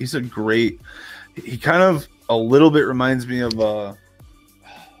he's a great. He kind of a little bit reminds me of. I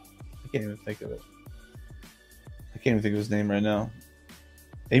can't even think of it. I can't even think of his name right now.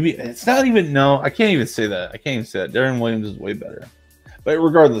 Maybe it's not even. No, I can't even say that. Darren Williams is way better. But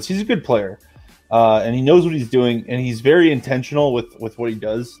regardless, he's a good player, and he knows what he's doing, and he's very intentional with what he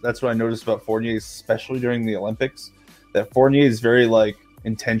does. That's what I noticed about Fournier, especially during the Olympics. That Fournier is very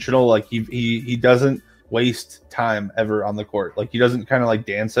intentional. Like he doesn't waste time ever on the court. Like he doesn't kind of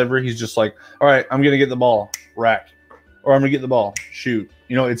dance ever. He's just like, all right, I'm gonna get the ball, rack, or I'm gonna get the ball, shoot.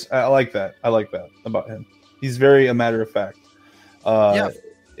 I like that. I like that about him. He's very a matter of fact.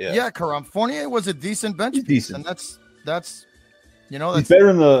 Karam. Fournier was a decent bench piece, and that's. He's better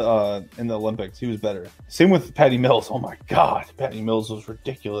in the Olympics. He was better. Same with Patty Mills. Oh my God, Patty Mills was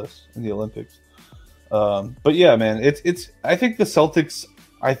ridiculous in the Olympics. But yeah, man, it's. I think the Celtics.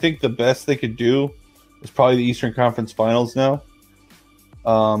 I think the best they could do is probably the Eastern Conference Finals now.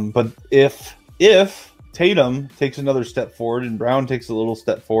 But if Tatum takes another step forward and Brown takes a little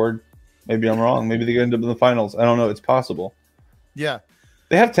step forward, maybe I'm wrong. Maybe they end up in the finals. I don't know. It's possible. Yeah,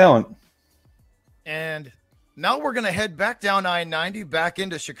 they have talent. And now we're going to head back down I-90, back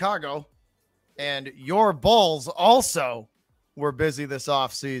into Chicago. And your Bulls also were busy this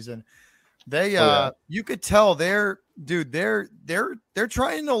offseason. They you could tell they're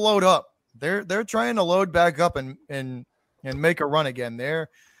trying to load up. They're trying to load back up and make a run again.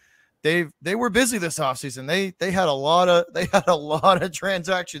 They were busy this offseason. They had a lot of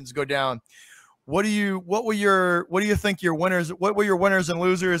transactions go down. What do you think your winners? What were your winners and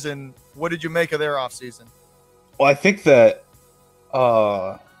losers, and what did you make of their offseason? Well, I think that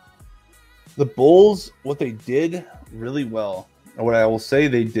the Bulls, what they did really well, and what I will say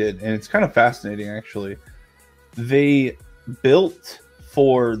they did, and it's kind of fascinating actually, they built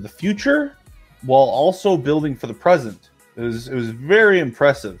for the future while also building for the present. It was very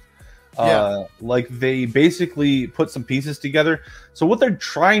impressive. Like they basically put some pieces together. So what they're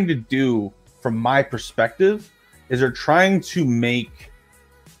trying to do, from my perspective, is they're trying to make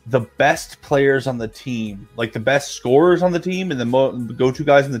the best players on the team, like the best scorers on the team and the go-to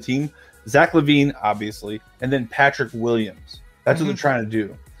guys on the team, Zach LaVine, obviously, and then Patrick Williams. That's what they're trying to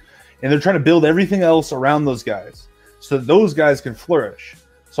do. And they're trying to build everything else around those guys so that those guys can flourish.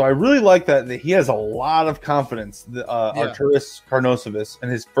 So I really like that he has a lot of confidence. Arturas Karnisovas and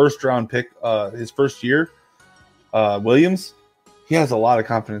his first-round pick, his first year, Williams, he has a lot of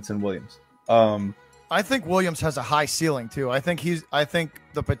confidence in Williams. I think Williams has a high ceiling too. I think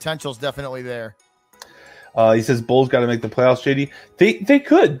the potential's definitely there. He says Bulls got to make the playoffs, JD. They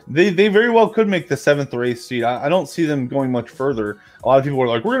could. They very well could make the 7th or 8th seed. I don't see them going much further. A lot of people are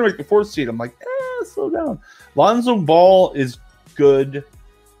like, we're going to make the 4th seed. I'm like, slow down. Lonzo Ball is good.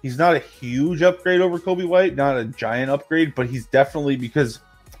 He's not a huge upgrade over Kobe White, not a giant upgrade, but he's definitely, because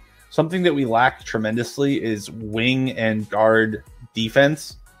something that we lack tremendously is wing and guard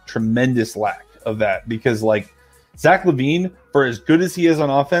defense. Tremendous lack of that, because like Zach LaVine, for as good as he is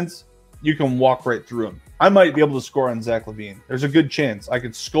on offense, you can walk right through him. I might be able to score on Zach LaVine. There's a good chance I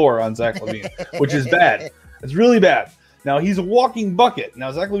could score on Zach LaVine, which is bad. It's really bad. Now, he's a walking bucket.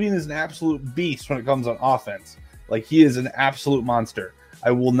 Now, Zach LaVine is an absolute beast when it comes on offense. Like, he is an absolute monster. I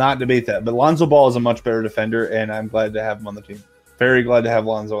will not debate that. But Lonzo Ball is a much better defender, and I'm glad to have him on the team. Very glad to have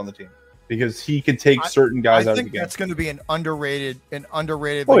Lonzo on the team, because he can take certain guys out of the game. I think that's going to be an underrated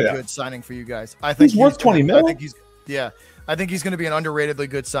good signing for you guys. I think he's worth $20 million. I think he's going to be an underratedly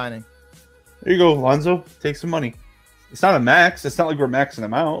good signing. There you go, Lonzo. Take some money. It's not a max. It's not like we're maxing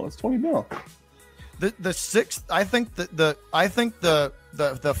him out. It's $20 million. The sixth, I think the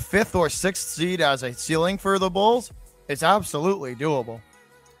 5th or 6th seed as a ceiling for the Bulls is absolutely doable.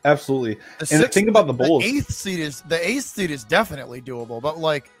 Absolutely. Think about the Bulls. The 8th seed is definitely doable, but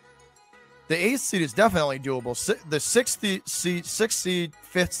like the 8th seed is definitely doable. The 6th seed,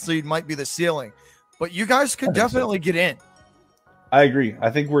 5th seed might be the ceiling, but you guys could definitely get in. I agree.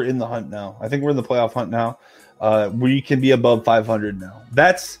 I think we're in the hunt now. I think we're in the playoff hunt now. We can be above 500 now.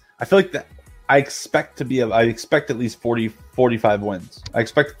 I feel like that. I expect at least 45 wins. I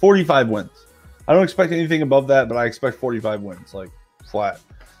expect 45 wins. I don't expect anything above that, but I expect 45 wins, like flat.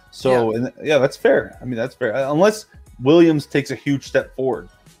 So, that's fair. I mean, that's fair. Unless Williams takes a huge step forward,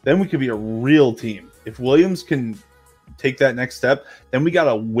 then we could be a real team. If Williams can take that next step, then we got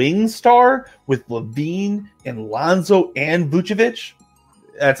a wing star with LaVine and Lonzo and Vucevic.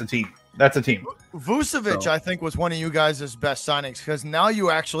 That's a team. Vucevic, I think, was one of you guys' best signings, because now you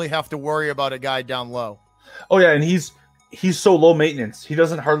actually have to worry about a guy down low. Oh, yeah, and he's so low maintenance. He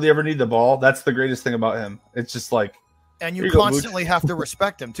doesn't hardly ever need the ball. That's the greatest thing about him. It's just like, and you constantly have to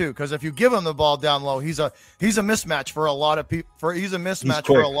respect him too, because if you give him the ball down low, he's a mismatch for a lot of people. For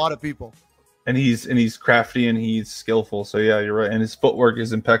a lot of people. And he's crafty and he's skillful. So yeah, you're right. And his footwork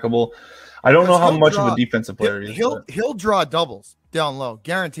is impeccable. I don't know how much of a defensive player he is. He'll draw doubles down low,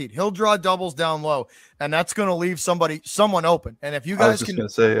 guaranteed. He'll draw doubles down low, and that's going to leave someone open. And if you guys can,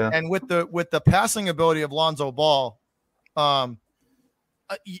 and with the passing ability of Lonzo Ball, I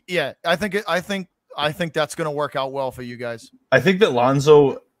think that's going to work out well for you guys. I think that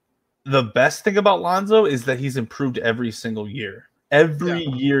Lonzo, the best thing about Lonzo is that he's improved every single year. Every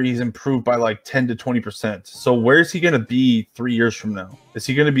year he's improved by like 10 to 20%. So where's he going to be 3 years from now? Is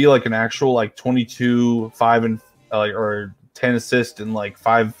he going to be like an actual like 22, 5 and or 10 assist and like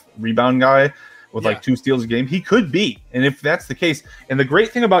 5 rebound guy with like 2 steals a game? He could be. And if that's the case, and the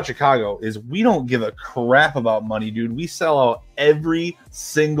great thing about Chicago is we don't give a crap about money, dude. We sell out every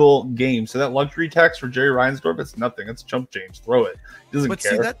single game. So that luxury tax for Jerry Reinsdorf, it's nothing. It's chump change. Throw it. He doesn't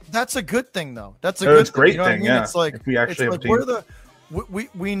care. See, that's a good thing though. That's a good thing. Great you know thing. Yeah. It's like, if we actually have a team.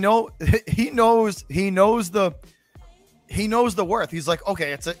 We know he knows the worth. He's like,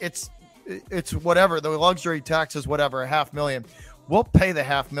 okay, it's whatever. The luxury tax is whatever, $500,000. We'll pay the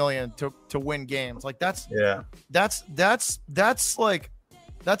 $500,000 to win games. Like that's like,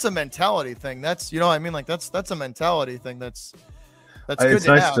 that's a mentality thing. That's, you know what I mean? Like that's a mentality thing. That's good. It's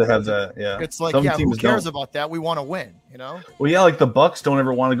nice to have that. Yeah. It's like, who cares about that? We want to win, you know? Well, yeah, like the Bucks don't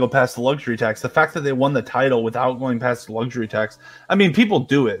ever want to go past the luxury tax. The fact that they won the title without going past the luxury tax. I mean, people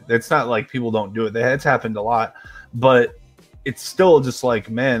do it. It's not like people don't do it. It's happened a lot, but it's still just like,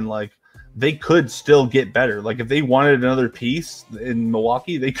 man, like they could still get better. Like if they wanted another piece in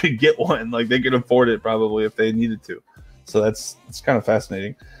Milwaukee, they could get one. Like they could afford it probably if they needed to. So it's kind of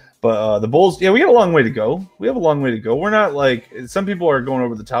fascinating. But the Bulls, we got a long way to go. We're not like some people are going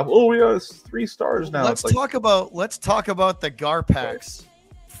over the top. Oh, we got 3 stars now. Let's talk about the Garpax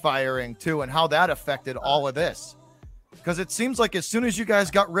firing too, and how that affected all of this. Because it seems like as soon as you guys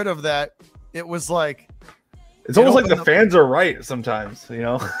got rid of that, it was like it's almost like the fans are right sometimes, you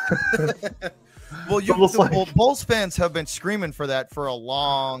know. Well, Bulls fans have been screaming for that for a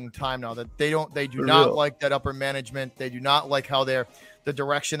long time now. That they do not like that upper management. They do not like how the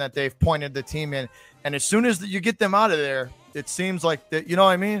direction that they've pointed the team in. And as soon as you get them out of there, it seems like that. You know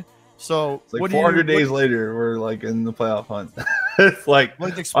what I mean? So it's like 400 days later, we're like in the playoff hunt. It's like,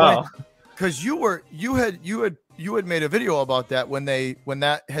 explain, because you had made a video about that when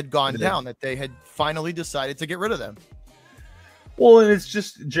that had gone down, that they had finally decided to get rid of them. Well, and it's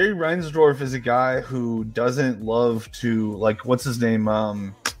just Jerry Reinsdorf is a guy who doesn't love to, like, what's his name?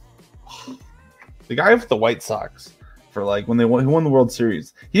 The guy with the White Sox for like when he won the World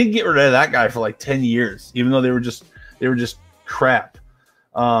Series. He didn't get rid of that guy for like 10 years, even though they were just crap.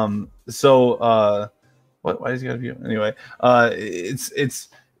 Why does he got to be anyway?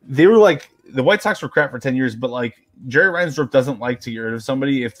 They were like the White Sox were crap for 10 years, but like Jerry Reinsdorf doesn't like to get rid of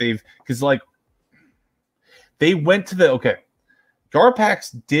somebody because like they went to the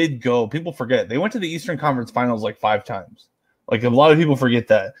Garpax did go. People forget they went to the Eastern Conference Finals like 5 times. Like a lot of people forget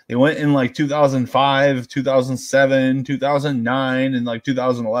that they went in like 2005, 2007, 2009, and like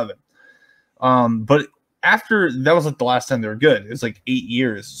 2011. But after that was like the last time they were good. It was like 8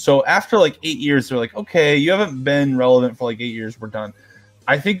 years. So after like 8 years, they're like, okay, you haven't been relevant for like 8 years. We're done.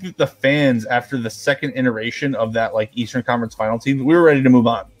 I think that the fans, after the second iteration of that like Eastern Conference Final team, we were ready to move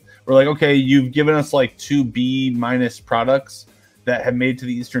on. We're like, okay, you've given us like 2 B- products that have made to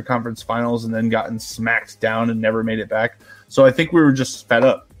the Eastern Conference Finals and then gotten smacked down and never made it back. So I think we were just fed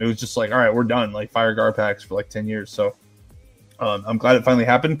up. It was just like, all right, we're done. Like fire Garpax for like 10 years. So I'm glad it finally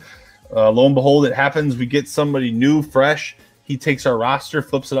happened. Lo and behold, it happens. We get somebody new, fresh. He takes our roster,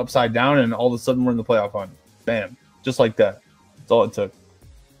 flips it upside down, and all of a sudden we're in the playoff hunt. Bam. Just like that. That's all it took.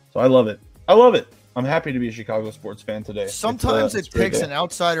 So I love it. I love it. I'm happy to be a Chicago sports fan today. Sometimes it takes an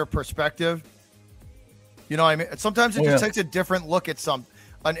outsider perspective. You know what I mean? Sometimes it just takes a different look at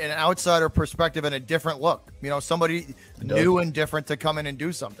an outsider perspective and a different look. You know, somebody new and different to come in and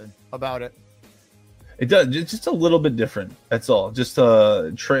do something about it. It does. It's just a little bit different. That's all. Just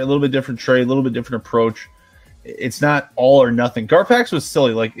a little bit different trade, a little bit different approach. It's not all or nothing. Garpax was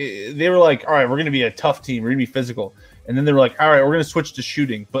silly. Like they were like, all right, we're going to be a tough team. We're going to be physical. And then they were like, all right, we're going to switch to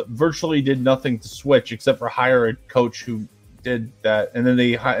shooting, but virtually did nothing to switch except for hire a coach who did that. And then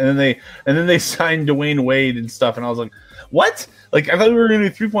they signed Dwayne Wade and stuff. And I was like, what? Like I thought we were going to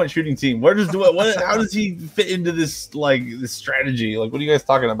be a 3-point shooting team. How does he fit into this this strategy? Like, what are you guys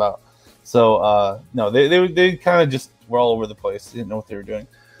talking about? So no, they kind of just were all over the place. They didn't know what they were doing.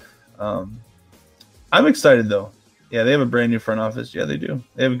 I'm excited though. Yeah, they have a brand new front office. Yeah, they do.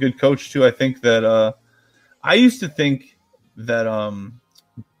 They have a good coach too. I think that I used to think that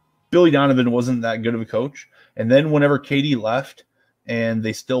Billy Donovan wasn't that good of a coach. And then whenever KD left and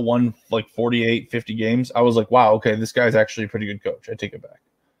they still won like 48, 50 games, I was like, wow, okay, this guy's actually a pretty good coach. I take it back.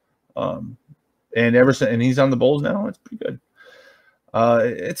 And he's on the Bulls now. It's pretty good.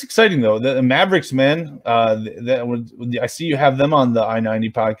 It's exciting though. The Mavericks, man. I see you have them on the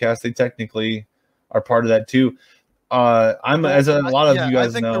I-90 podcast. They technically are part of that too. A lot of you guys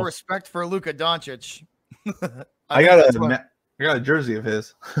I think know. the respect for Luka Doncic. I got a jersey of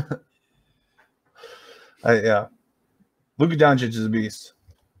his. Luka Doncic is a beast.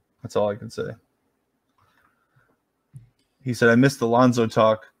 That's all I can say. He said, I missed the Lonzo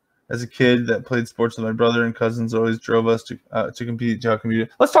talk. As a kid that played sports with my brother and cousins always drove us to compete.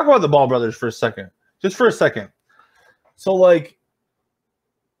 Let's talk about the Ball brothers for a second. Just for a second. So, like,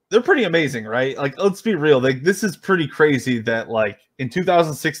 they're pretty amazing, right? Like, let's be real. Like, this is pretty crazy that, like, in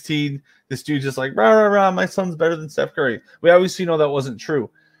 2016, this dude just like, rah, rah, rah, my son's better than Steph Curry. We obviously know that wasn't true.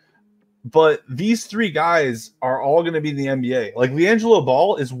 But these 3 guys are all going to be in the NBA. Like, LiAngelo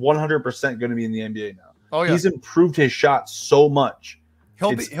Ball is 100% going to be in the NBA now. Oh, yeah. He's improved his shot so much.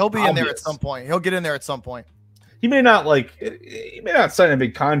 He'll be in there at some point. He'll get in there at some point. He may not sign a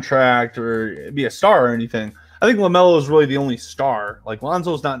big contract or be a star or anything. I think LaMelo is really the only star. Like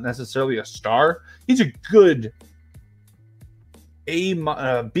Lonzo's not necessarily a star. He's a good B+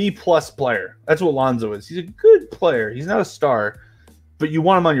 player. That's what Lonzo is. He's a good player. He's not a star, but you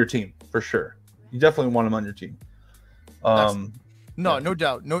want him on your team for sure. You definitely want him on your team. No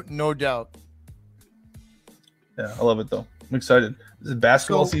doubt. No doubt. Yeah, I love it though. I'm excited. This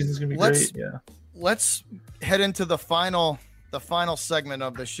basketball season's gonna be great. Yeah. Let's head into the final segment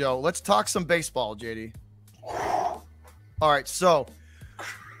of the show. Let's talk some baseball, JD. All right, so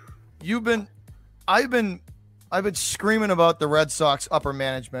I've been screaming about the Red Sox upper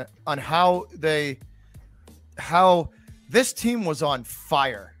management on how this team was on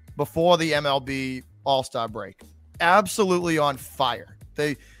fire before the MLB All-Star break. Absolutely on fire.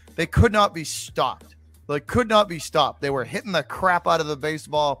 They could not be stopped. They were hitting the crap out of the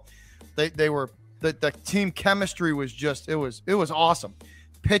baseball. They were the team chemistry was just it was awesome.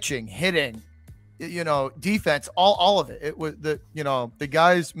 Pitching, hitting, defense, all of it. It was the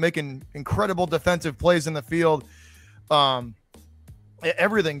guys making incredible defensive plays in the field.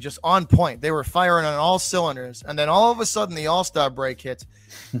 Everything just on point. They were firing on all cylinders. And then all of a sudden the All-Star break hits.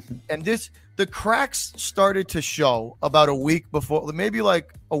 And the cracks started to show about a week before, maybe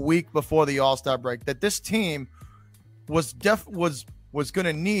like a week before the All-Star break, that this team was going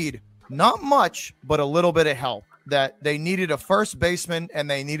to need not much, but a little bit of help. that they needed a first baseman and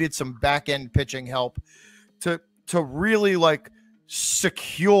they needed some back end pitching help to really like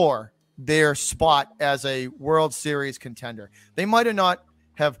secure their spot as a World Series contender. They might not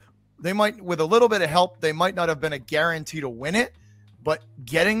have, with a little bit of help, they might not have been a guarantee to win it, but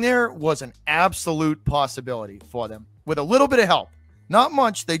getting there was an absolute possibility for them with a little bit of help. Not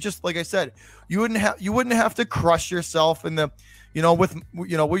much. They just, like I said, you wouldn't have to crush yourself in the, you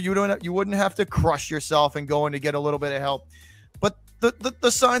wouldn't have to crush yourself and go in to get a little bit of help. But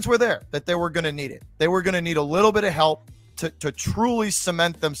the signs were there that they were going to need it. They were going to need a little bit of help to truly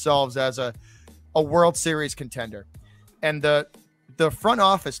cement themselves as a World Series contender. And the front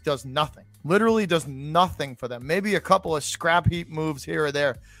office does nothing, literally does nothing for them. Maybe a couple of scrap heap moves here or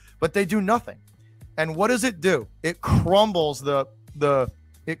there, but they do nothing. And what does it do? It crumbles the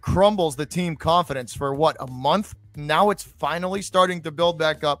team confidence for what, a month? Now it's finally starting to build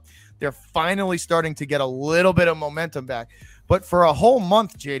back up. They're finally starting to get a little bit of momentum back. But for a whole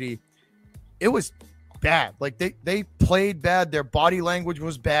month, JD, it was bad. Like they played bad. Their body language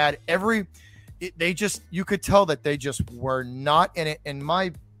was bad. You could tell that they just were not in it. And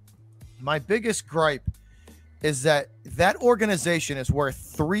my biggest gripe is that organization is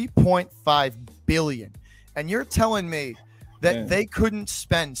worth $3.5 billion. And you're telling me that they couldn't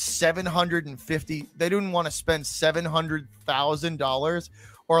spend $750. They didn't want to spend $700,000,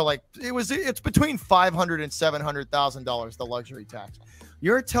 or like it's between $500,000 and $700,000, the luxury tax.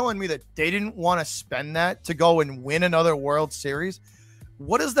 You're telling me that they didn't want to spend that to go and win another World Series?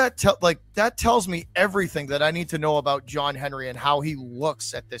 What does that tell? Like, that tells me everything that I need to know about John Henry and how he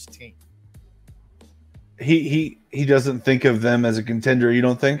looks at this team. He doesn't think of them as a contender, you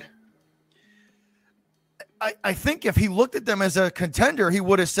don't think? I think if he looked at them as a contender, he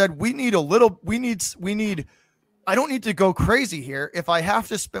would have said, we need, I don't need to go crazy here. If I have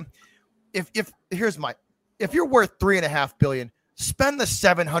to spend, if you're worth $3.5 billion, spend the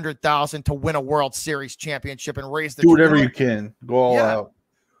 $700,000 to win a World Series championship and raise the, do whatever you can, go all out.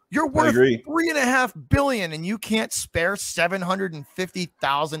 You're worth $3.5 billion and you can't spare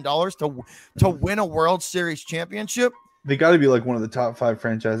 $750,000 to win a World Series championship. They got to be like one of the top 5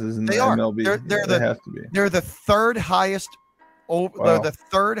 franchises in the MLB. They have to be. They're the third highest. They're the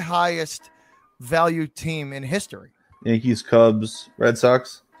third highest value team in history. Yankees, Cubs, Red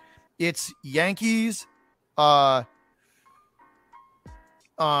Sox. It's Yankees. The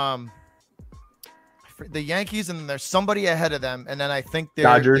Yankees, and then there's somebody ahead of them, and then I think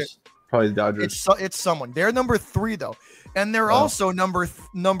Dodgers. Probably the Dodgers. It's someone. They're number 3 though, and they're also number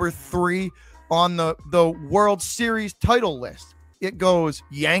 3 on the World Series title list. It goes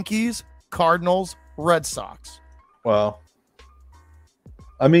Yankees, Cardinals, Red Sox. Well,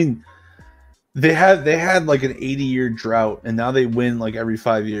 I mean, they had like an 80-year drought, and now they win like every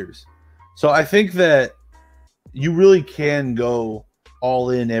 5 years. So I think that you really can go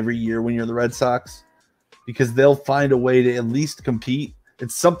all in every year when you're the Red Sox, because they'll find a way to at least compete.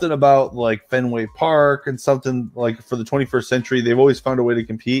 It's something about like Fenway Park and something like for the 21st century. They've always found a way to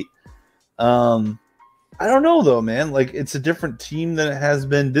compete. I don't know though, man. Like, it's a different team than it has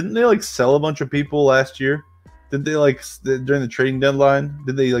been. Didn't they like sell a bunch of people last year? Did they like during the trading deadline?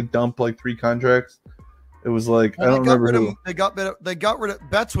 Did they like dump like 3 contracts? It was like, I don't remember who. They got rid of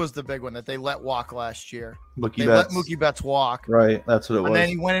Betts was the big one that they let walk last year. They let Mookie Betts walk. Right, that's what it was. And then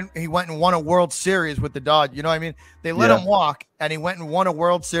he went and won a World Series with the Dodgers. You know what I mean? They let him walk, and he went and won a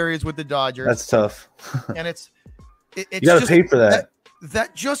World Series with the Dodgers. That's tough. And it's you got to pay for that.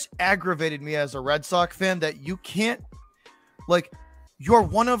 That just aggravated me as a Red Sox fan, that you can't, like, you're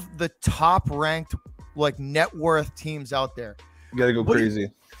one of the top ranked like net worth teams out there. You got to go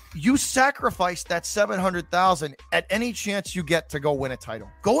crazy. You sacrifice that $700,000 at any chance you get to go win a title.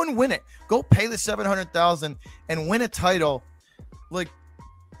 Go and win it. Go pay the $700,000 and win a title. Like,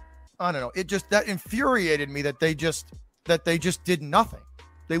 I don't know. That infuriated me that they just did nothing.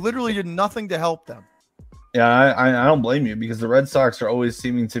 They literally did nothing to help them. Yeah, I don't blame you, because the Red Sox are always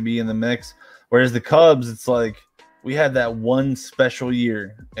seeming to be in the mix, whereas the Cubs, it's like we had that one special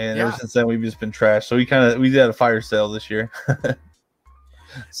year, and ever since then we've just been trashed. So we did a fire sale this year.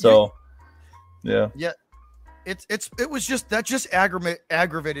 So, yeah. It was just that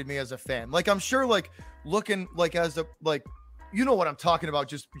aggravated me as a fan. Like, I'm sure, like, looking like as a, like, you know what I'm talking about,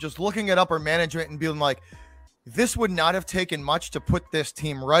 just looking at upper management and being like, this would not have taken much to put this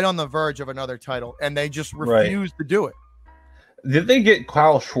team right on the verge of another title, and they just refused to do it. Did they get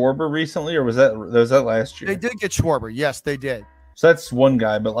Kyle Schwarber recently, or was that last year? They did get Schwarber. Yes, they did. So that's one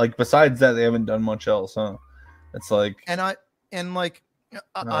guy, but like besides that, they haven't done much else, huh? It's like, I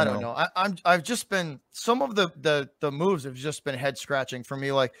don't know. I've just been, some of the moves have just been head scratching for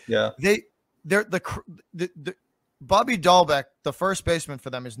me. Like, yeah, Bobby Dahlbeck, the first baseman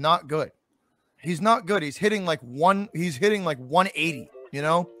for them, is not good. He's not good. He's hitting like 180, you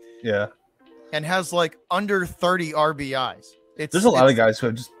know? Yeah. And has like under 30 RBIs. There's a lot of guys who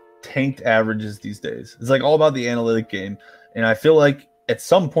have just tanked averages these days. It's like all about the analytic game. And I feel like at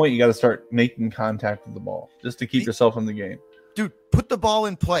some point you got to start making contact with the ball just to keep yourself in the game. Dude, put the ball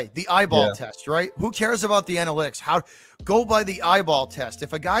in play. The eyeball test, right? Who cares about the analytics? Go by the eyeball test.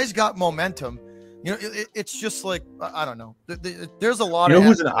 If a guy's got momentum, you know, it's just like, I don't know. There's a lot of. You know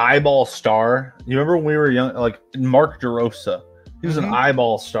who's an eyeball star? You remember when we were young, like Mark DeRosa? He was an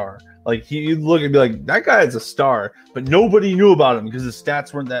eyeball star. Like you'd look and be like, that guy is a star, but nobody knew about him because his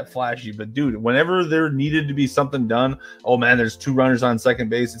stats weren't that flashy. But dude, whenever there needed to be something done, oh man, there's 2 runners on second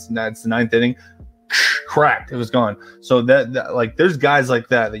base. It's the 9th inning. Cracked, it was gone. So that like there's guys like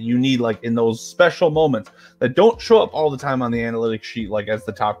that you need like in those special moments that don't show up all the time on the analytics sheet like as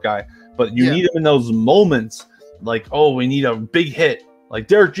the top guy, but you need them in those moments. Like, oh, we need a big hit. Like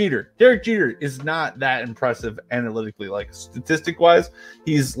Derek Jeter. Derek Jeter is not that impressive analytically. Like statistic wise,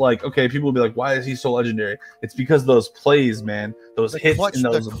 he's like, okay, people will be like, why is he so legendary? It's because those plays, man, those hits in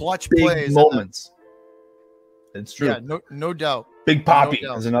those clutch big plays moments. It's true. Yeah, no doubt. Big Poppy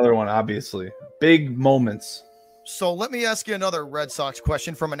is another one, obviously. Big moments. So let me ask you another Red Sox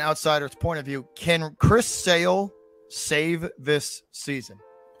question from an outsider's point of view. Can Chris Sale save this season?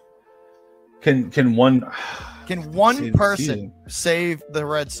 Can one person save the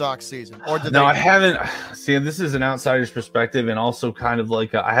Red Sox season? Or no, I haven't. See, this is an outsider's perspective, and also kind of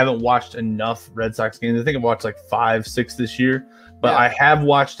like I haven't watched enough Red Sox games. I think I've watched like 5, 6 this year, but I have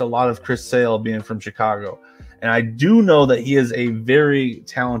watched a lot of Chris Sale being from Chicago. And I do know that he is a very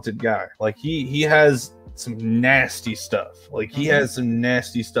talented guy. Like he has some nasty stuff. Like he has some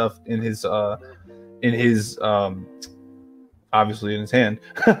nasty stuff in his obviously in his hand.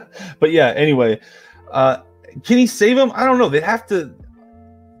 But yeah, anyway, can he save him? I don't know. They have to.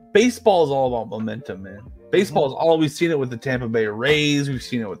 Baseball is all about momentum, man. Baseball is all we've seen it with the Tampa Bay Rays. We've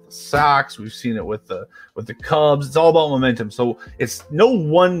seen it with the Sox. We've seen it with the Cubs. It's all about momentum. So it's no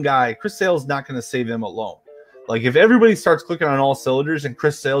one guy. Chris Sale's not going to save them alone. Like if everybody starts clicking on all cylinders and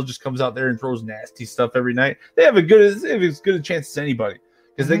Chris Sale just comes out there and throws nasty stuff every night, they have as good a chance as anybody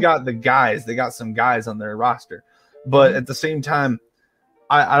because they got the guys. They got some guys on their roster. But at the same time,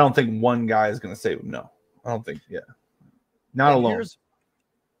 I don't think one guy is going to save him. No, I don't think. Yeah, not alone.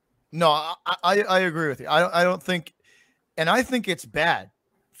 No, I agree with you. I don't think, and I think it's bad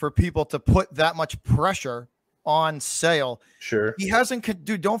for people to put that much pressure on Sale. Sure. He hasn't,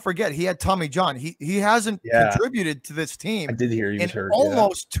 dude, don't forget, he had Tommy John. He hasn't contributed to this team. I did hear he was hurt.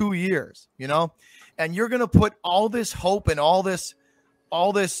 Almost 2 years, you know? And you're going to put all this hope and all this,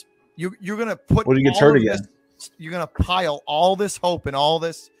 you're going to put, what, he gets hurt again? You're going to pile all this hope and all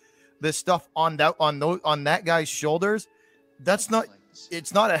this stuff on that guy's shoulders.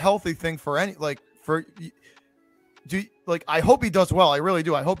 It's not a healthy thing for I hope he does well. I really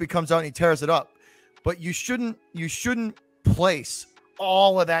do. I hope he comes out and he tears it up. But you shouldn't place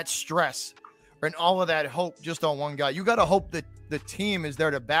all of that stress and all of that hope just on one guy. You got to hope that the team is there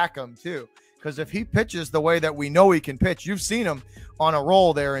to back him too. Because if he pitches the way that we know he can pitch, you've seen him on a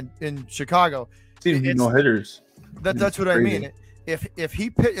roll there in Chicago. No hitters. That's what crazy. I mean.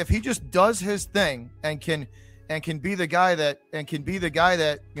 If he just does his thing and can be the guy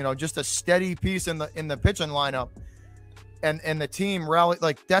that you know, just a steady piece in the pitching lineup. And the team rally,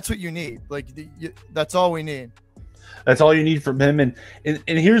 like that's what you need. Like that's all we need. That's all you need from him. And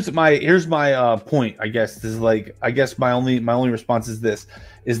here's my point. I guess my only response is this: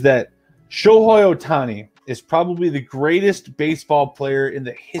 is that Shohei Ohtani is probably the greatest baseball player in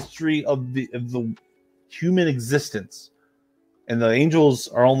the history of the human existence, and the Angels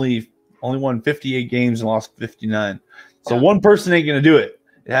are only won 58 games and lost 59. So one person ain't gonna do it.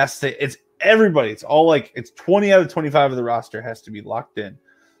 It has to. It's everybody. It's all like it's 20 out of 25 of the roster has to be locked in.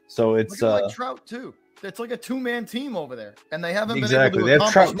 So it's like Trout too. It's like a 2-man team over there, and they haven't been able to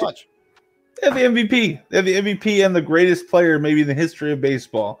accomplish much. They have the MVP. They have the MVP and the greatest player maybe in the history of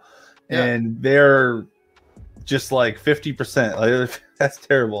baseball, and they're just like 50%. Like, that's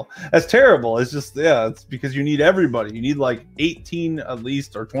terrible. That's terrible. It's just it's because you need everybody. You need like 18 at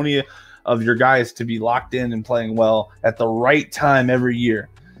least or 20 of your guys to be locked in and playing well at the right time every year.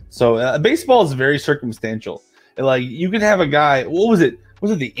 So baseball is very circumstantial. Like you can have a guy. What was it?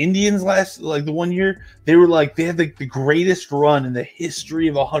 was it the Indians the one year? They were like, they had the greatest run in the history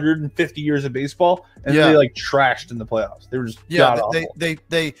of 150 years of baseball, and then they like trashed in the playoffs. They were just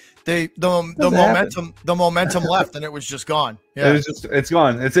the momentum left, and it was just gone. Yeah, it's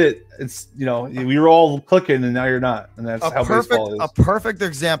gone. It's we were all clicking, and now you're not, and that's how baseball is. A perfect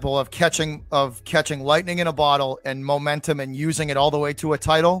example of catching lightning in a bottle and momentum and using it all the way to a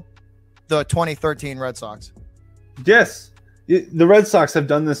title. The 2013 Red Sox. Yes. The Red Sox have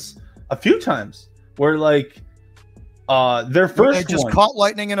done this a few times where their first they just caught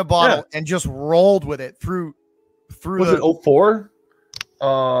lightning in a bottle and just rolled with it through was it 04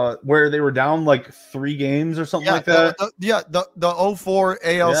 where they were down like 3 games or something like that. The 04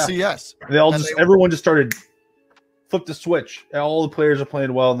 ALCS. Everyone just started flipped the switch. All the players are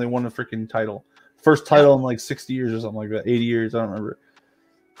playing well and they won a freaking title. First title in like 60 years or something like that. 80 years, I don't remember.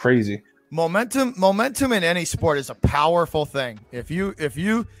 Crazy. Momentum in any sport is a powerful thing. If you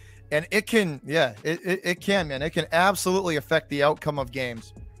and it can, it can, man. It can absolutely affect the outcome of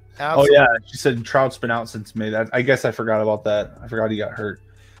games. Absolutely. Oh yeah, she said Trout's been out since May. I guess I forgot about that. I forgot he got hurt.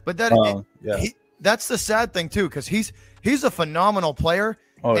 But that's the sad thing too, because he's a phenomenal player,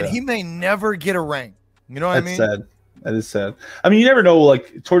 he may never get a ring. You know what I mean? That's sad. That is sad. I mean, you never know.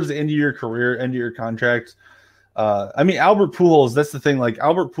 Like towards the end of your career, end of your contract. I mean, Albert Pujols. That's the thing. Like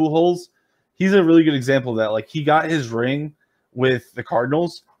Albert Pujols. He's a really good example of that. Like he got his ring with the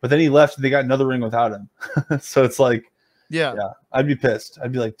Cardinals, but then he left and they got another ring without him. So it's like, yeah, I'd be pissed.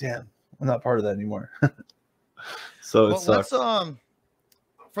 I'd be like, damn, I'm not part of that anymore. So it sucks.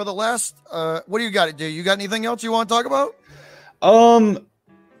 For the last, what do you got to do? You got anything else you want to talk about?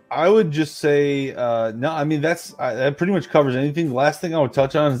 I would just say, no, I mean, that pretty much covers anything. The last thing I would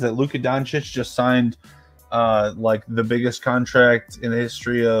touch on is that Luka Doncic just signed like the biggest contract in the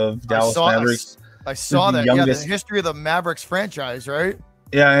history of Dallas Mavericks. I saw that. The history of the Mavericks franchise, right?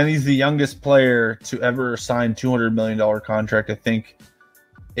 Yeah, and he's the youngest player to ever sign $200 million contract, I think,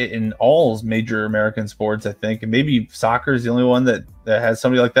 in all major American sports, I think. And maybe soccer is the only one that has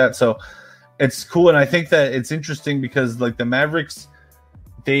somebody like that. So it's cool. And I think that it's interesting because like the Mavericks,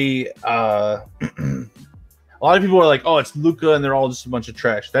 they a lot of people are like, oh, it's Luka and they're all just a bunch of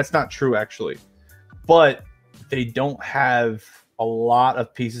trash. That's not true, actually. But they don't have a lot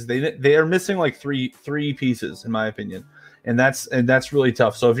of pieces. They are missing like three pieces, in my opinion, and that's really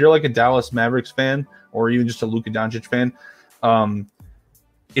tough. So if you're like a Dallas Mavericks fan or even just a Luka Doncic fan,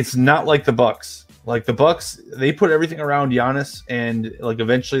 it's not like the Bucks. Like the Bucks, they put everything around Giannis, and like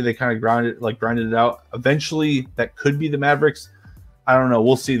eventually they kind of grinded it out. Eventually, that could be the Mavericks. I don't know.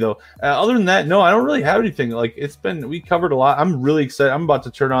 We'll see though. Other than that, no, I don't really have anything. Like we covered a lot. I'm really excited. I'm about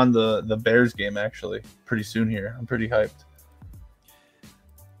to turn on the Bears game actually pretty soon here. I'm pretty hyped.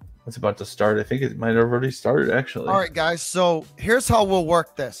 It's about to start. I think it might have already started actually. All right, guys. So here's how we'll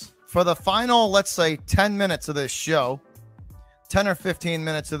work this. For the final, let's say 10 minutes of this show, 10 or 15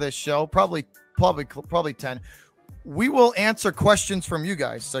 minutes of this show, probably 10. We will answer questions from you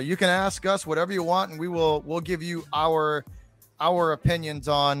guys. So you can ask us whatever you want, and we'll give you our opinions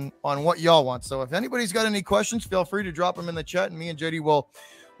on what y'all want. So if anybody's got any questions, feel free to drop them in the chat, and me and JD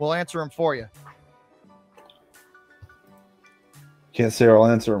will answer them for you. Can't say I'll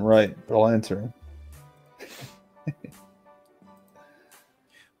answer them right, but I'll answer them.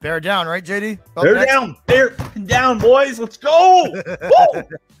 Bear down, right, JD? Bear down, boys. Let's go. Woo!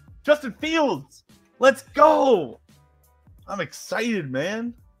 Justin Fields. Let's go. I'm excited,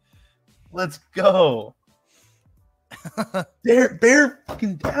 man. Let's go. Bear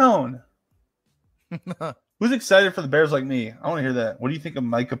fucking down. Who's excited for the Bears like me? I want to hear that. What do you think of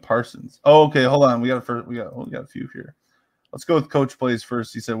Micah Parsons? Oh, okay. Hold on. We got a few here. Let's go with Coach Plays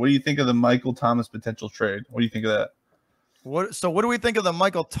first. He said, "What do you think of the Michael Thomas potential trade? What do you think of that?" What do we think of the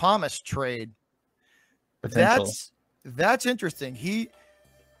Michael Thomas trade? Potential. That's interesting.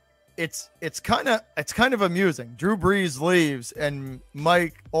 It's kind of amusing. Drew Brees leaves, and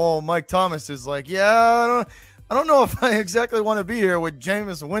Mike Thomas is like, yeah, I don't know if I exactly want to be here with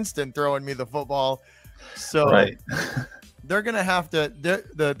Jameis Winston throwing me the football. So right. They're gonna have to.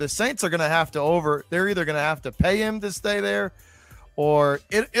 The Saints are gonna have to They're either gonna have to pay him to stay there, or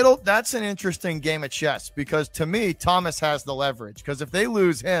it'll. That's an interesting game of chess because to me, Thomas has the leverage. Because if they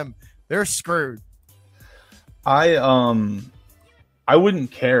lose him, they're screwed. I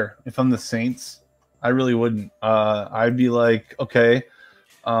wouldn't care if I'm the Saints. I really wouldn't. I'd be like, okay.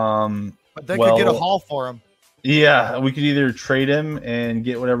 But they could get a haul for him. Yeah, we could either trade him and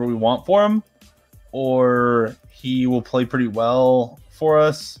get whatever we want for him, or he will play pretty well for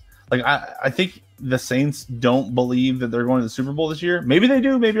us. Like I think the Saints don't believe that they're going to the Super Bowl this year. Maybe they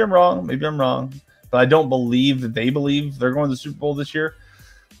do. Maybe I'm wrong. But I don't believe that they believe they're going to the Super Bowl this year.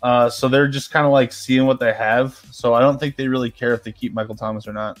 So they're just kind of like seeing what they have. So I don't think they really care if they keep Michael Thomas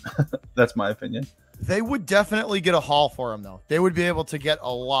or not. That's my opinion. They would definitely get a haul for him, though. They would be able to get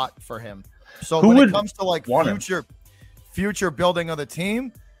a lot for him. So Who when would it comes to like want him? future building of the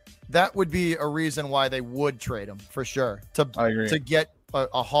team, that would be a reason why they would trade him for sure I agree. to get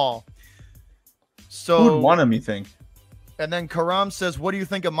a haul. So Who would want him, you think? And then Karam says, what do you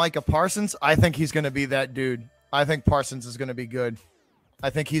think of Micah Parsons? I think he's going to be that dude. I think Parsons is going to be good. I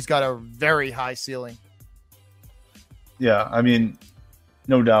think he's got a very high ceiling. Yeah, I mean,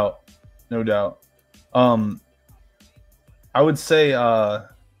 no doubt. No doubt. I would say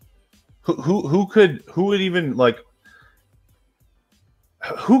who would even like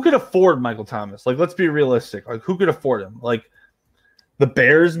who could afford Michael Thomas? Like, let's be realistic. Like, who could afford him? Like, the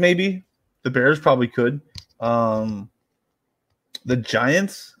Bears, maybe. The Bears probably could. The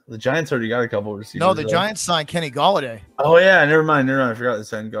Giants. The Giants already got a couple of receivers. No, the Giants signed Kenny Golladay. Oh yeah, never mind. I forgot they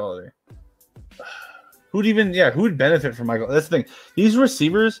signed Golladay. Who would benefit from Michael? That's the thing. These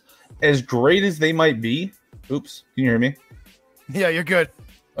receivers, as great as they might be. Oops, can you hear me? Yeah, you're good.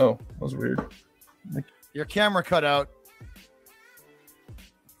 Oh, that was weird. Your camera cut out.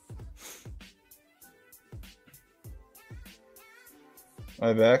 Am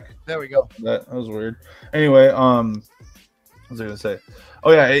I back? There we go. That was weird. Anyway, what was I gonna say?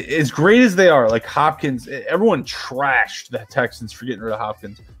 Oh yeah, as great as they are, like Hopkins, everyone trashed the Texans for getting rid of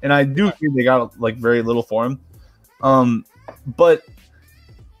Hopkins, and I do think they got like very little for him. But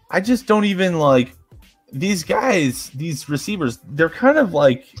I just don't even like these guys, these receivers. They're kind of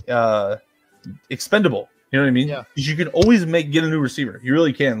like expendable. You know what I mean? Yeah. You can always get a new receiver. You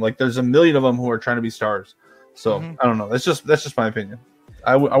really can. Like, there's a million of them who are trying to be stars. So I don't know. That's just my opinion.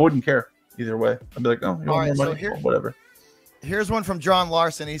 I wouldn't care either way. I'd be like, oh, you want more money? Whatever. Here's one from John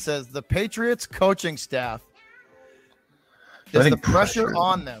Larson. He says, the Patriots coaching staff, is the pressure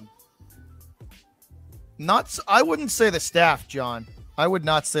on them? I wouldn't say the staff, John. I would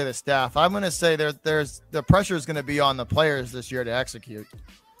not say the staff. I'm going to say there's the pressure is going to be on the players this year to execute.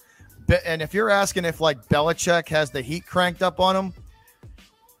 And if you're asking if like Belichick has the heat cranked up on him,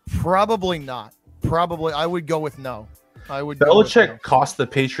 probably not. Probably, I would go with no. Belichick cost the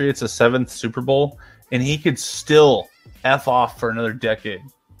Patriots a 7th Super Bowl, and he could still F off for another decade.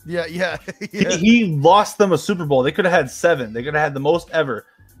 Yeah. He lost them a Super Bowl. They could have had 7. They could have had the most ever.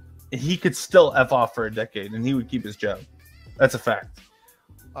 And he could still F off for a decade, and he would keep his job. That's a fact.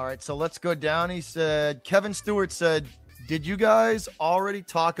 All right, so let's go down. He said, Kevin Stewart said, did you guys already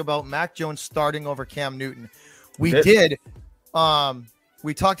talk about Mac Jones starting over Cam Newton? We did.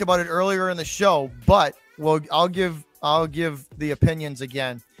 We talked about it earlier in the show, but I'll give the opinions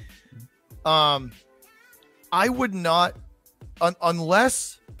again. I would not,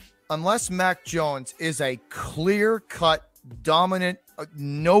 unless Mac Jones is a clear-cut, dominant,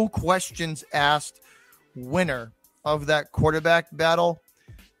 no questions asked winner of that quarterback battle,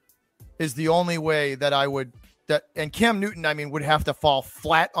 is the only way that I would. And Cam Newton, I mean, would have to fall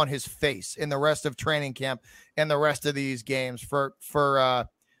flat on his face in the rest of training camp and the rest of these games for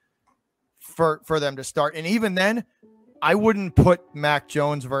them to start. And even then, I wouldn't put Mac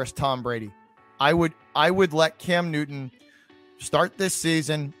Jones versus Tom Brady. I would let Cam Newton start this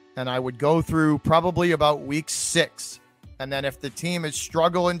season, and I would go through probably about week 6. And then if the team is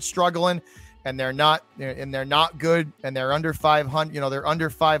struggling, and they're not good, and they're under 500, they're under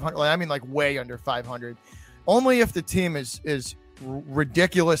 500. I mean, like way under 500. Only if the team is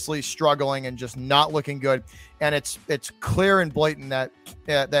ridiculously struggling and just not looking good, and it's clear and blatant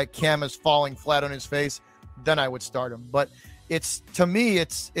that Cam is falling flat on his face, then I would start him. But to me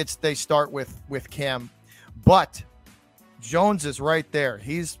it's they start with Cam, but Jones is right there.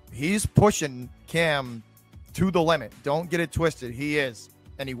 He's pushing Cam to the limit. Don't get it twisted. He is,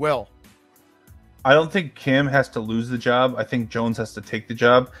 and he will. I don't think Cam has to lose the job. I think Jones has to take the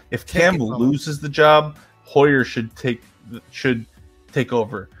job. If Cam loses the job, Hoyer should take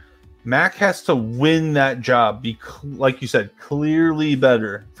over. Mac has to win that job. Be like you said, clearly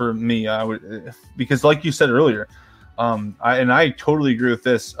better for me. I would, because like you said earlier, I totally agree with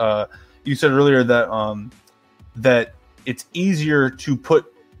this. You said earlier that that it's easier to put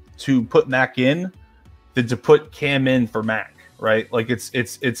Mac in than to put Cam in for Mac, right? Like it's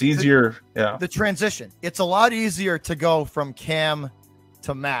easier. The transition. It's a lot easier to go from Cam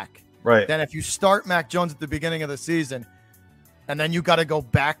to Mac. Right. Then if you start Mac Jones at the beginning of the season, and then you got to go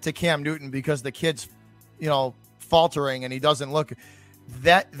back to Cam Newton because the kid's, faltering and he doesn't look.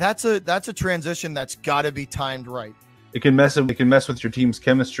 That's a transition that's got to be timed right. It can mess with your team's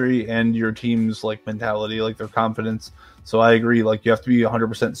chemistry and your team's like mentality, like their confidence. So I agree. Like you have to be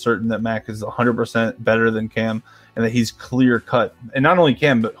 100% certain that Mac is 100% better than Cam and that he's clear cut. And not only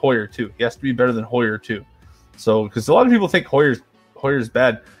Cam, but Hoyer too. He has to be better than Hoyer too. So because a lot of people think Hoyer's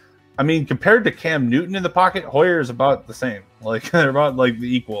bad. I mean, compared to Cam Newton in the pocket, Hoyer is about the same. They're about like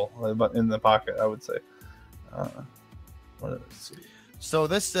the equal in the pocket, I would say. Let's see. So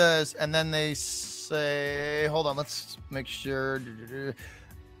this says, and then they say, hold on, let's make sure.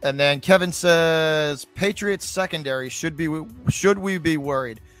 And then Kevin says, Patriots secondary, should we be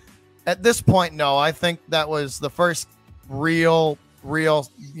worried? At this point, no. I think that was the first real,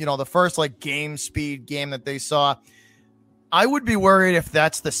 the first like game speed game that they saw. I would be worried if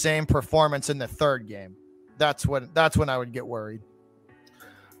that's the same performance in the third game. That's when I would get worried.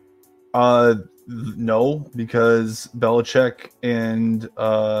 No, because Belichick and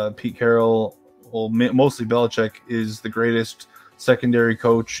Pete Carroll, well, mostly Belichick, is the greatest secondary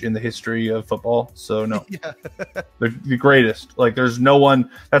coach in the history of football. So no, Yeah. the greatest. Like there's no one.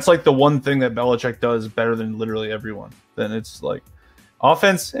 That's like the one thing that Belichick does better than literally everyone. Then it's like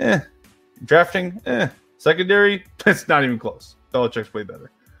offense, drafting, secondary. It's not even close. Belichick's way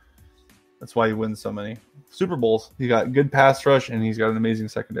better. That's why he wins so many Super Bowls. He got good pass rush and he's got an amazing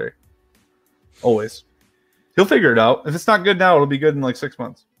secondary. Always. He'll figure it out. If it's not good now, it'll be good in like 6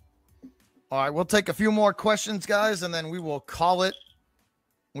 months. All right, we'll take a few more questions, guys, and then we will call it.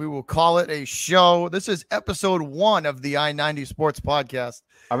 We will call it a show. This is episode 1 of the I-90 Sports Podcast.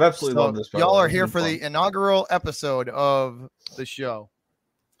 I've absolutely loved this. Y'all are here for the inaugural episode of the show.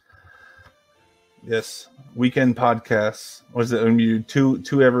 Yes, weekend podcasts. What is it?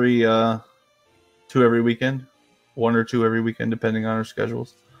 Two every weekend, 1 or 2 every weekend, depending on our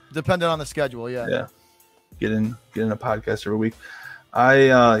schedules. Depending on the schedule, yeah. Yeah, get in a podcast every week.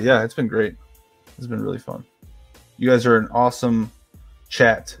 It's been great. It's been really fun. You guys are an awesome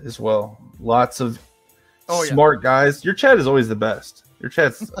chat as well. Lots of smart guys. Your chat is always the best. Your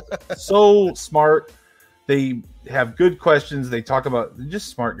chat's so smart. They have good questions. They talk about just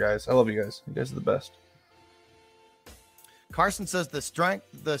smart guys. I love you guys. You guys are the best. Carson says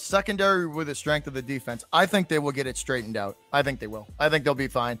the secondary with the strength of the defense. I think they will get it straightened out. I think they will. I think they'll be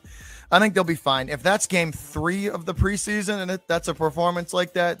fine. If that's game 3 of the preseason and that's a performance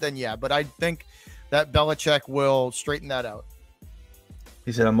like that, then yeah. But I think that Belichick will straighten that out.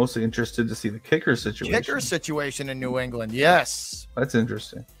 He said, I'm mostly interested to see the kicker situation. Kicker situation in New England, yes. That's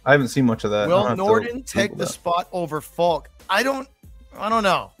interesting. I haven't seen much of that. Will Norden take the spot over Falk? I don't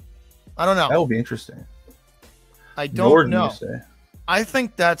know. That will be interesting. I don't know. I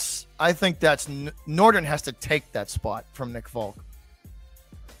think that's Norden has to take that spot from Nick Falk.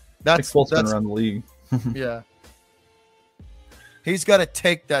 Nick Falk's been around the league. Yeah. He's got to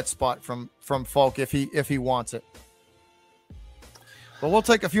take that spot from Falk if he wants it. But we'll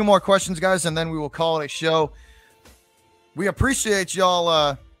take a few more questions, guys, and then we will call it a show. We appreciate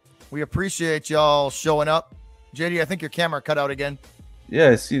y'all. Showing up. JD, I think your camera cut out again. Yeah,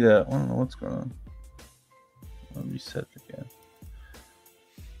 I see that. I don't know what's going on. I'll reset again.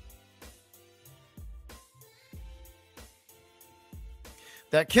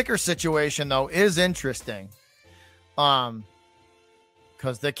 That kicker situation though is interesting.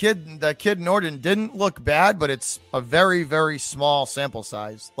 Because the kid Norden didn't look bad, but it's a very, very small sample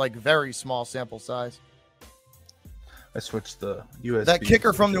size. Like very small sample size. I switched the USB. That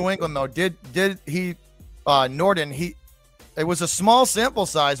kicker from New England though, did he Norden, it was a small sample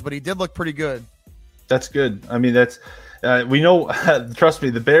size, but he did look pretty good. That's good. I mean, that's we know. Trust me,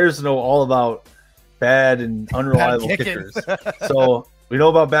 the Bears know all about bad and unreliable kickers. So we know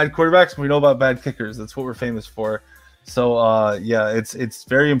about bad quarterbacks, and we know about bad kickers. That's what we're famous for. So it's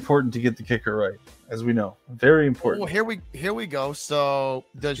very important to get the kicker right, as we know. Very important. Well, here we go. So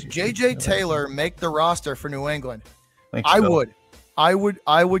does JJ Taylor make the roster for New England? I would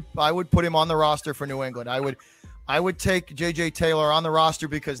put him on the roster for New England. I would take JJ Taylor on the roster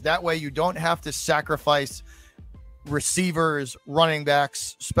because that way you don't have to sacrifice receivers, running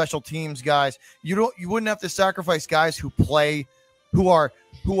backs, special teams guys. You wouldn't have to sacrifice guys who are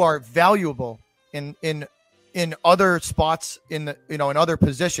valuable in other spots in other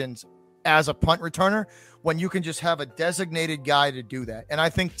positions as a punt returner when you can just have a designated guy to do that. And I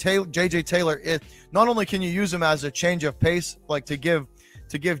think JJ Taylor is not only can you use him as a change of pace, like to give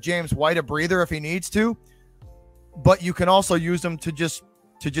James White a breather if he needs to, but you can also use them to just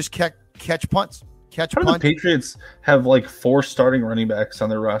catch punts. How do the Patriots have like 4 starting running backs on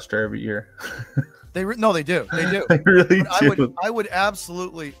their roster every year? No, they do. They do. They really But do. I would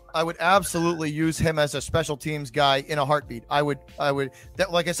absolutely use him as a special teams guy in a heartbeat. I would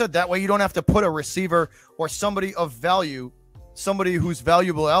that, like I said, that way you don't have to put a receiver or somebody of value, somebody who's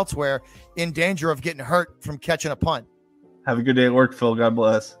valuable elsewhere, in danger of getting hurt from catching a punt. Have a good day at work, Phil. God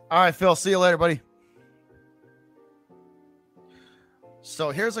bless. All right, Phil. See you later, buddy.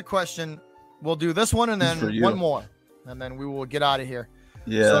 So here's a question. We'll do this one and then one more, and then we will get out of here.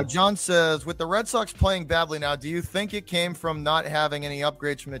 Yeah. So John says, with the Red Sox playing badly now, do you think it came from not having any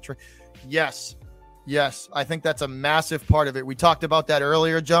upgrades from the trade? Yes. I think that's a massive part of it. We talked about that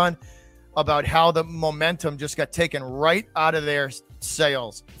earlier, John, about how the momentum just got taken right out of their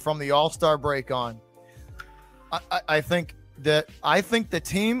sails from the All-Star break on. I think the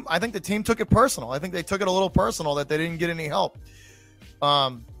team took it personal. I think they took it a little personal that they didn't get any help,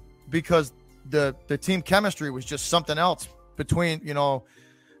 because the team chemistry was just something else between,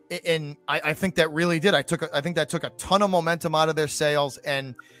 and I think that really did. I think that took a ton of momentum out of their sails,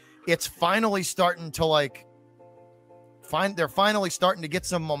 and it's finally starting to they're finally starting to get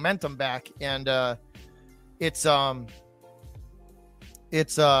some momentum back, and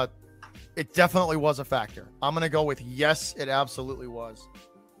it definitely was a factor. I'm going to go with yes, it absolutely was.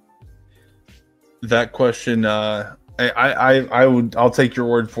 That question, I'll take your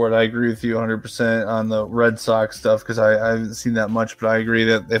word for it. I agree with you 100% on the Red Sox stuff, because I haven't seen that much, but I agree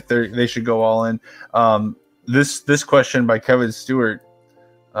that if they should go all in. This question by Kevin Stewart,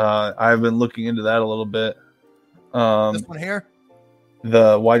 I've been looking into that a little bit. This one here,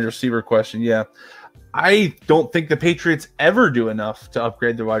 the wide receiver question, yeah. I don't think the Patriots ever do enough to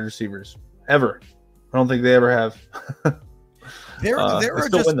upgrade their wide receivers. Ever. I don't think they ever have. There are still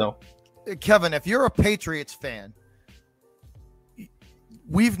just win, though. Kevin, if you're a Patriots fan,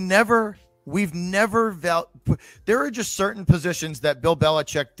 there are just certain positions that Bill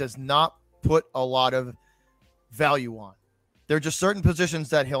Belichick does not put a lot of value on. There are just certain positions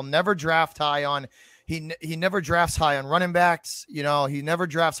that he'll never draft high on. He never drafts high on running backs. He never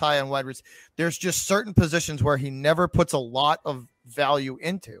drafts high on wide receivers. There's just certain positions where he never puts a lot of value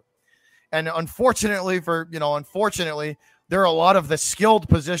into. And unfortunately there are a lot of the skilled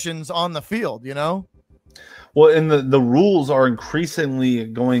positions on the field, Well, and the rules are increasingly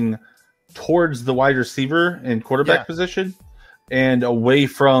going towards the wide receiver and quarterback position, and away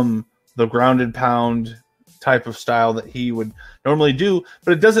from the grounded pound type of style that he would normally do.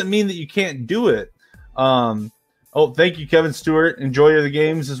 But it doesn't mean that you can't do it. Thank you, Kevin Stewart. Enjoy the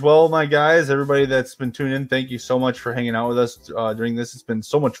games as well, my guys. Everybody that's been tuning in, thank you so much for hanging out with us during this. It's been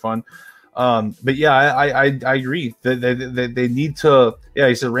so much fun. But yeah, I agree that they need to. Yeah,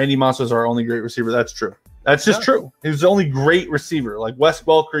 he said Randy Moss was our only great receiver. That's true. That's just true. He was the only great receiver. Like Wes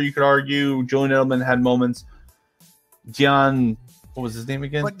Welker, you could argue. Julian Edelman had moments. What was his name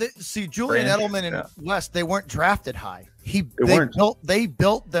again? But Julian Edelman and Wes, they weren't drafted high. They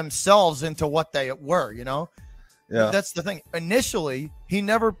built themselves into what they were. Yeah, that's the thing. Initially, he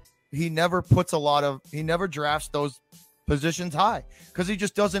never drafts those positions high, because he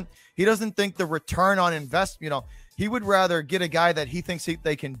just doesn't. He doesn't think the return on investment. He would rather get a guy that he thinks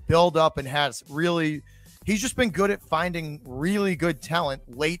they can build up and has really. He's just been good at finding really good talent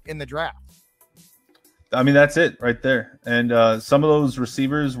late in the draft. I mean, that's it right there. And some of those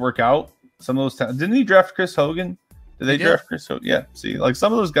receivers work out. Some of those didn't he draft Chris Hogan? Did they draft Chris Hogan? Yeah. See,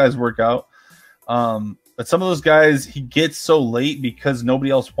 some of those guys work out. But some of those guys he gets so late because nobody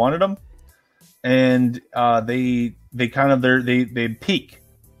else wanted them, and they peak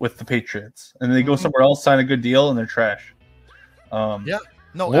with the Patriots, and then they go somewhere else, sign a good deal, and they're trash.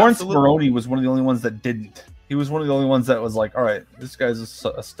 Lawrence Maroney was one of the only ones that didn't. He was one of the only ones that was like, all right, this guy's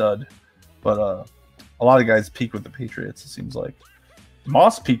a stud. But a lot of guys peak with the Patriots, it seems like.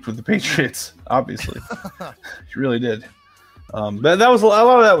 Moss peaked with the Patriots, obviously. He really did. But that was a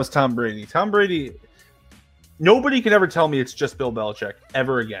lot of that was Tom Brady. Tom Brady, nobody can ever tell me it's just Bill Belichick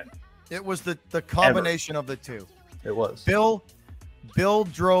ever again. It was the combination of the two. It was. Bill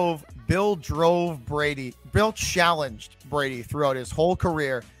drove Brady. Bill challenged Brady throughout his whole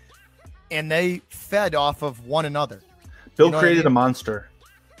career, and they fed off of one another. Bill created a monster.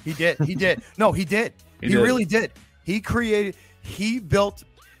 He did. No, he did. He really did. He built.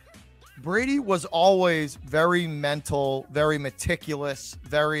 Brady was always very mental, very meticulous,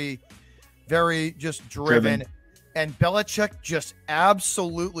 very, very just driven. And Belichick just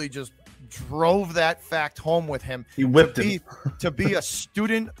absolutely just drove that fact home with him. He whipped him. To be a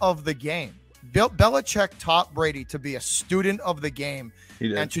student of the game. Belichick taught Brady to be a student of the game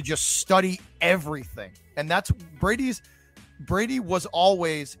and to just study everything. And that's Brady was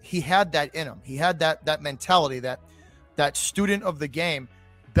always, he had that in him. He had that mentality, that student of the game.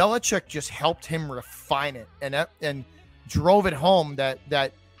 Belichick just helped him refine it and drove it home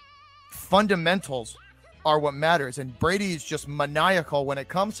that fundamentals are what matters. And Brady is just maniacal when it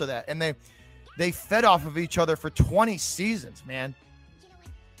comes to that. And they fed off of each other for 20 seasons, man.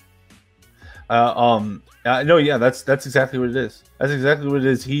 No, yeah, that's exactly what it is. That's exactly what it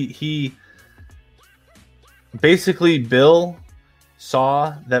is. He basically, Bill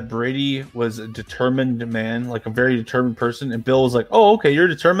saw that Brady was a determined man, like a very determined person, and Bill was like, "Oh, okay, you're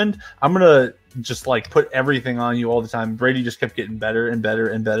determined. I'm gonna just like put everything on you all the time." Brady just kept getting better and better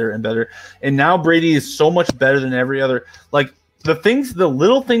and better and better, and now Brady is so much better than every other. Like the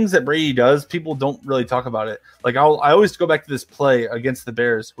little things that Brady does, people don't really talk about it. Like I always go back to this play against the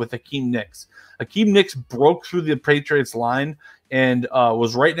Bears with Hakeem Nicks. Hakeem Nicks broke through the Patriots line and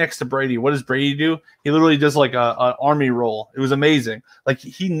was right next to Brady. What does Brady do? He literally does like an army roll. It was amazing. Like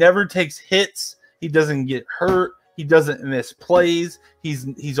he never takes hits. He doesn't get hurt. He doesn't miss plays.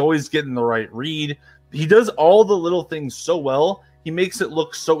 He's always getting the right read. He does all the little things so well. He makes it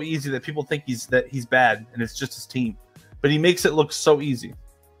look so easy that people think he's bad and it's just his team. But he makes it look so easy.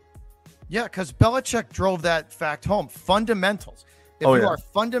 Yeah, because Belichick drove that fact home. Fundamentals. If you are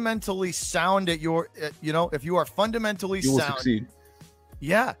fundamentally sound at your, if you are fundamentally you will sound, succeed.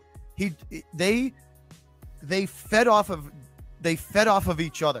 Yeah, they fed off of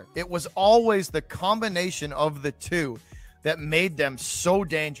each other. It was always the combination of the two that made them so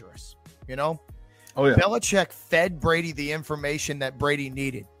dangerous. Oh yeah. Belichick fed Brady the information that Brady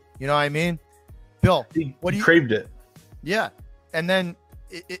needed. You know what I mean? Bill, he craved it. Yeah, and then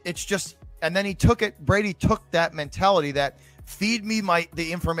it's just, and then he took it. Brady took that mentality that feed me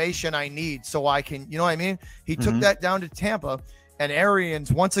the information I need so I can, you know what I mean? He took that down to Tampa, and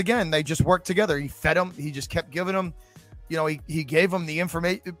Arians, once again, they just worked together. He fed him. He just kept giving him, he gave him the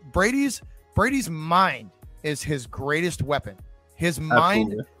information. Brady's mind is his greatest weapon. His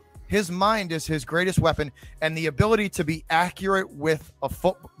mind is his greatest weapon, and the ability to be accurate with a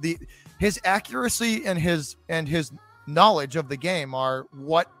his accuracy and his knowledge of the game are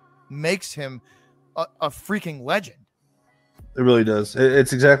what makes him a freaking legend. It really does.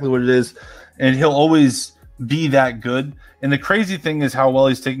 It's exactly what it is. And he'll always be that good. And the crazy thing is how well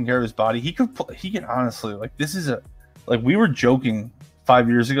he's taking care of his body. He can honestly, like, we were joking 5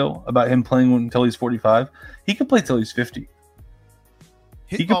 years ago about him playing until he's 45. He could play till he's 50.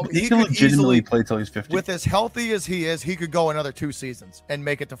 He can legitimately play till he's 50. With as healthy as he is, he could go another 2 seasons and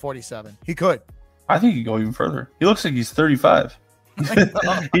make it to 47. He could. I think he could go even further. He looks like he's 35.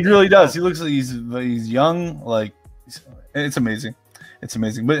 He really does. He looks like he's young. Like, it's amazing. It's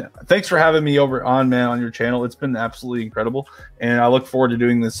amazing. But thanks for having me on your channel. It's been absolutely incredible. And I look forward to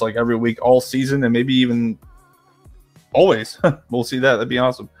doing this like every week, all season, and maybe even always. We'll see that. That'd be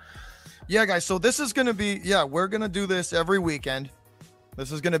awesome. Yeah, guys. So this is going to be, we're going to do this every weekend.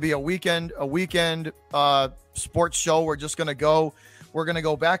 This is going to be a weekend sports show. We're going to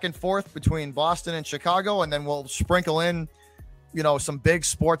go back and forth between Boston and Chicago, and then we'll sprinkle in some big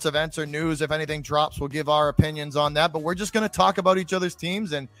sports events or news. If anything drops, we'll give our opinions on that. But we're just going to talk about each other's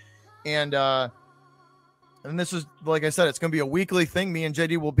teams. And this is, like I said, it's going to be a weekly thing. Me and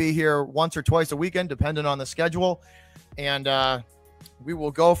JD will be here once or twice a weekend, depending on the schedule. And we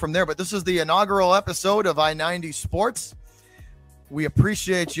will go from there. But this is the inaugural episode of I-90 Sports. We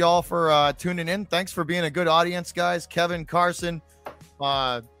appreciate y'all for tuning in. Thanks for being a good audience, guys. Kevin, Carson,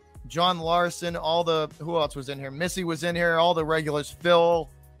 John Larson, who else was in here? Missy was in here, all the regulars, Phil.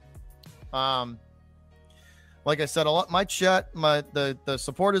 Like I said, my chat, the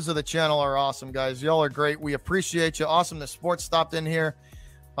supporters of the channel are awesome, guys. Y'all are great. We appreciate you. Awesome. The Sports stopped in here.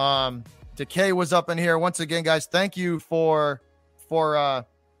 Decay was up in here. Once again, guys, thank you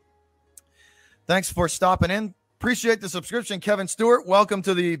thanks for stopping in. Appreciate the subscription. Kevin Stewart, welcome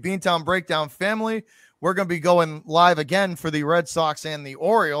to the Beantown Breakdown family. We're going to be going live again for the Red Sox and the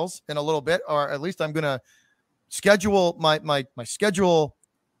Orioles in a little bit, or at least I'm going to schedule my schedule,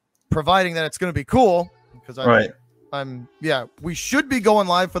 providing that it's going to be cool. Because we should be going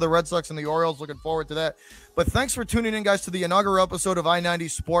live for the Red Sox and the Orioles. Looking forward to that. But thanks for tuning in, guys, to the inaugural episode of I-90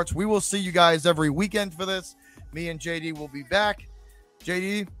 Sports. We will see you guys every weekend for this. Me and JD will be back.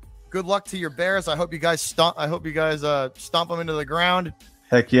 JD, good luck to your Bears. I hope you guys stomp them into the ground.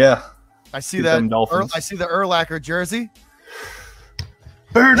 Heck yeah. I see that. I see the Urlacher jersey.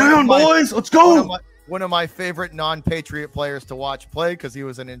 Bear down, boys. Let's go. One of my favorite non-Patriot players to watch play because he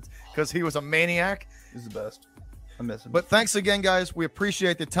was a maniac. He's the best. I miss him. But thanks again, guys. We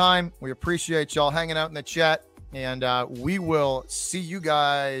appreciate the time. We appreciate y'all hanging out in the chat, and we will see you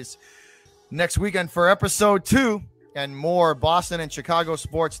guys next weekend for episode 2 and more Boston and Chicago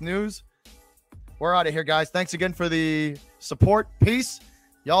sports news. We're out of here, guys. Thanks again for the support. Peace.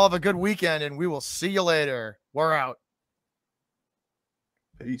 Y'all have a good weekend, and we will see you later. We're out.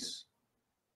 Peace.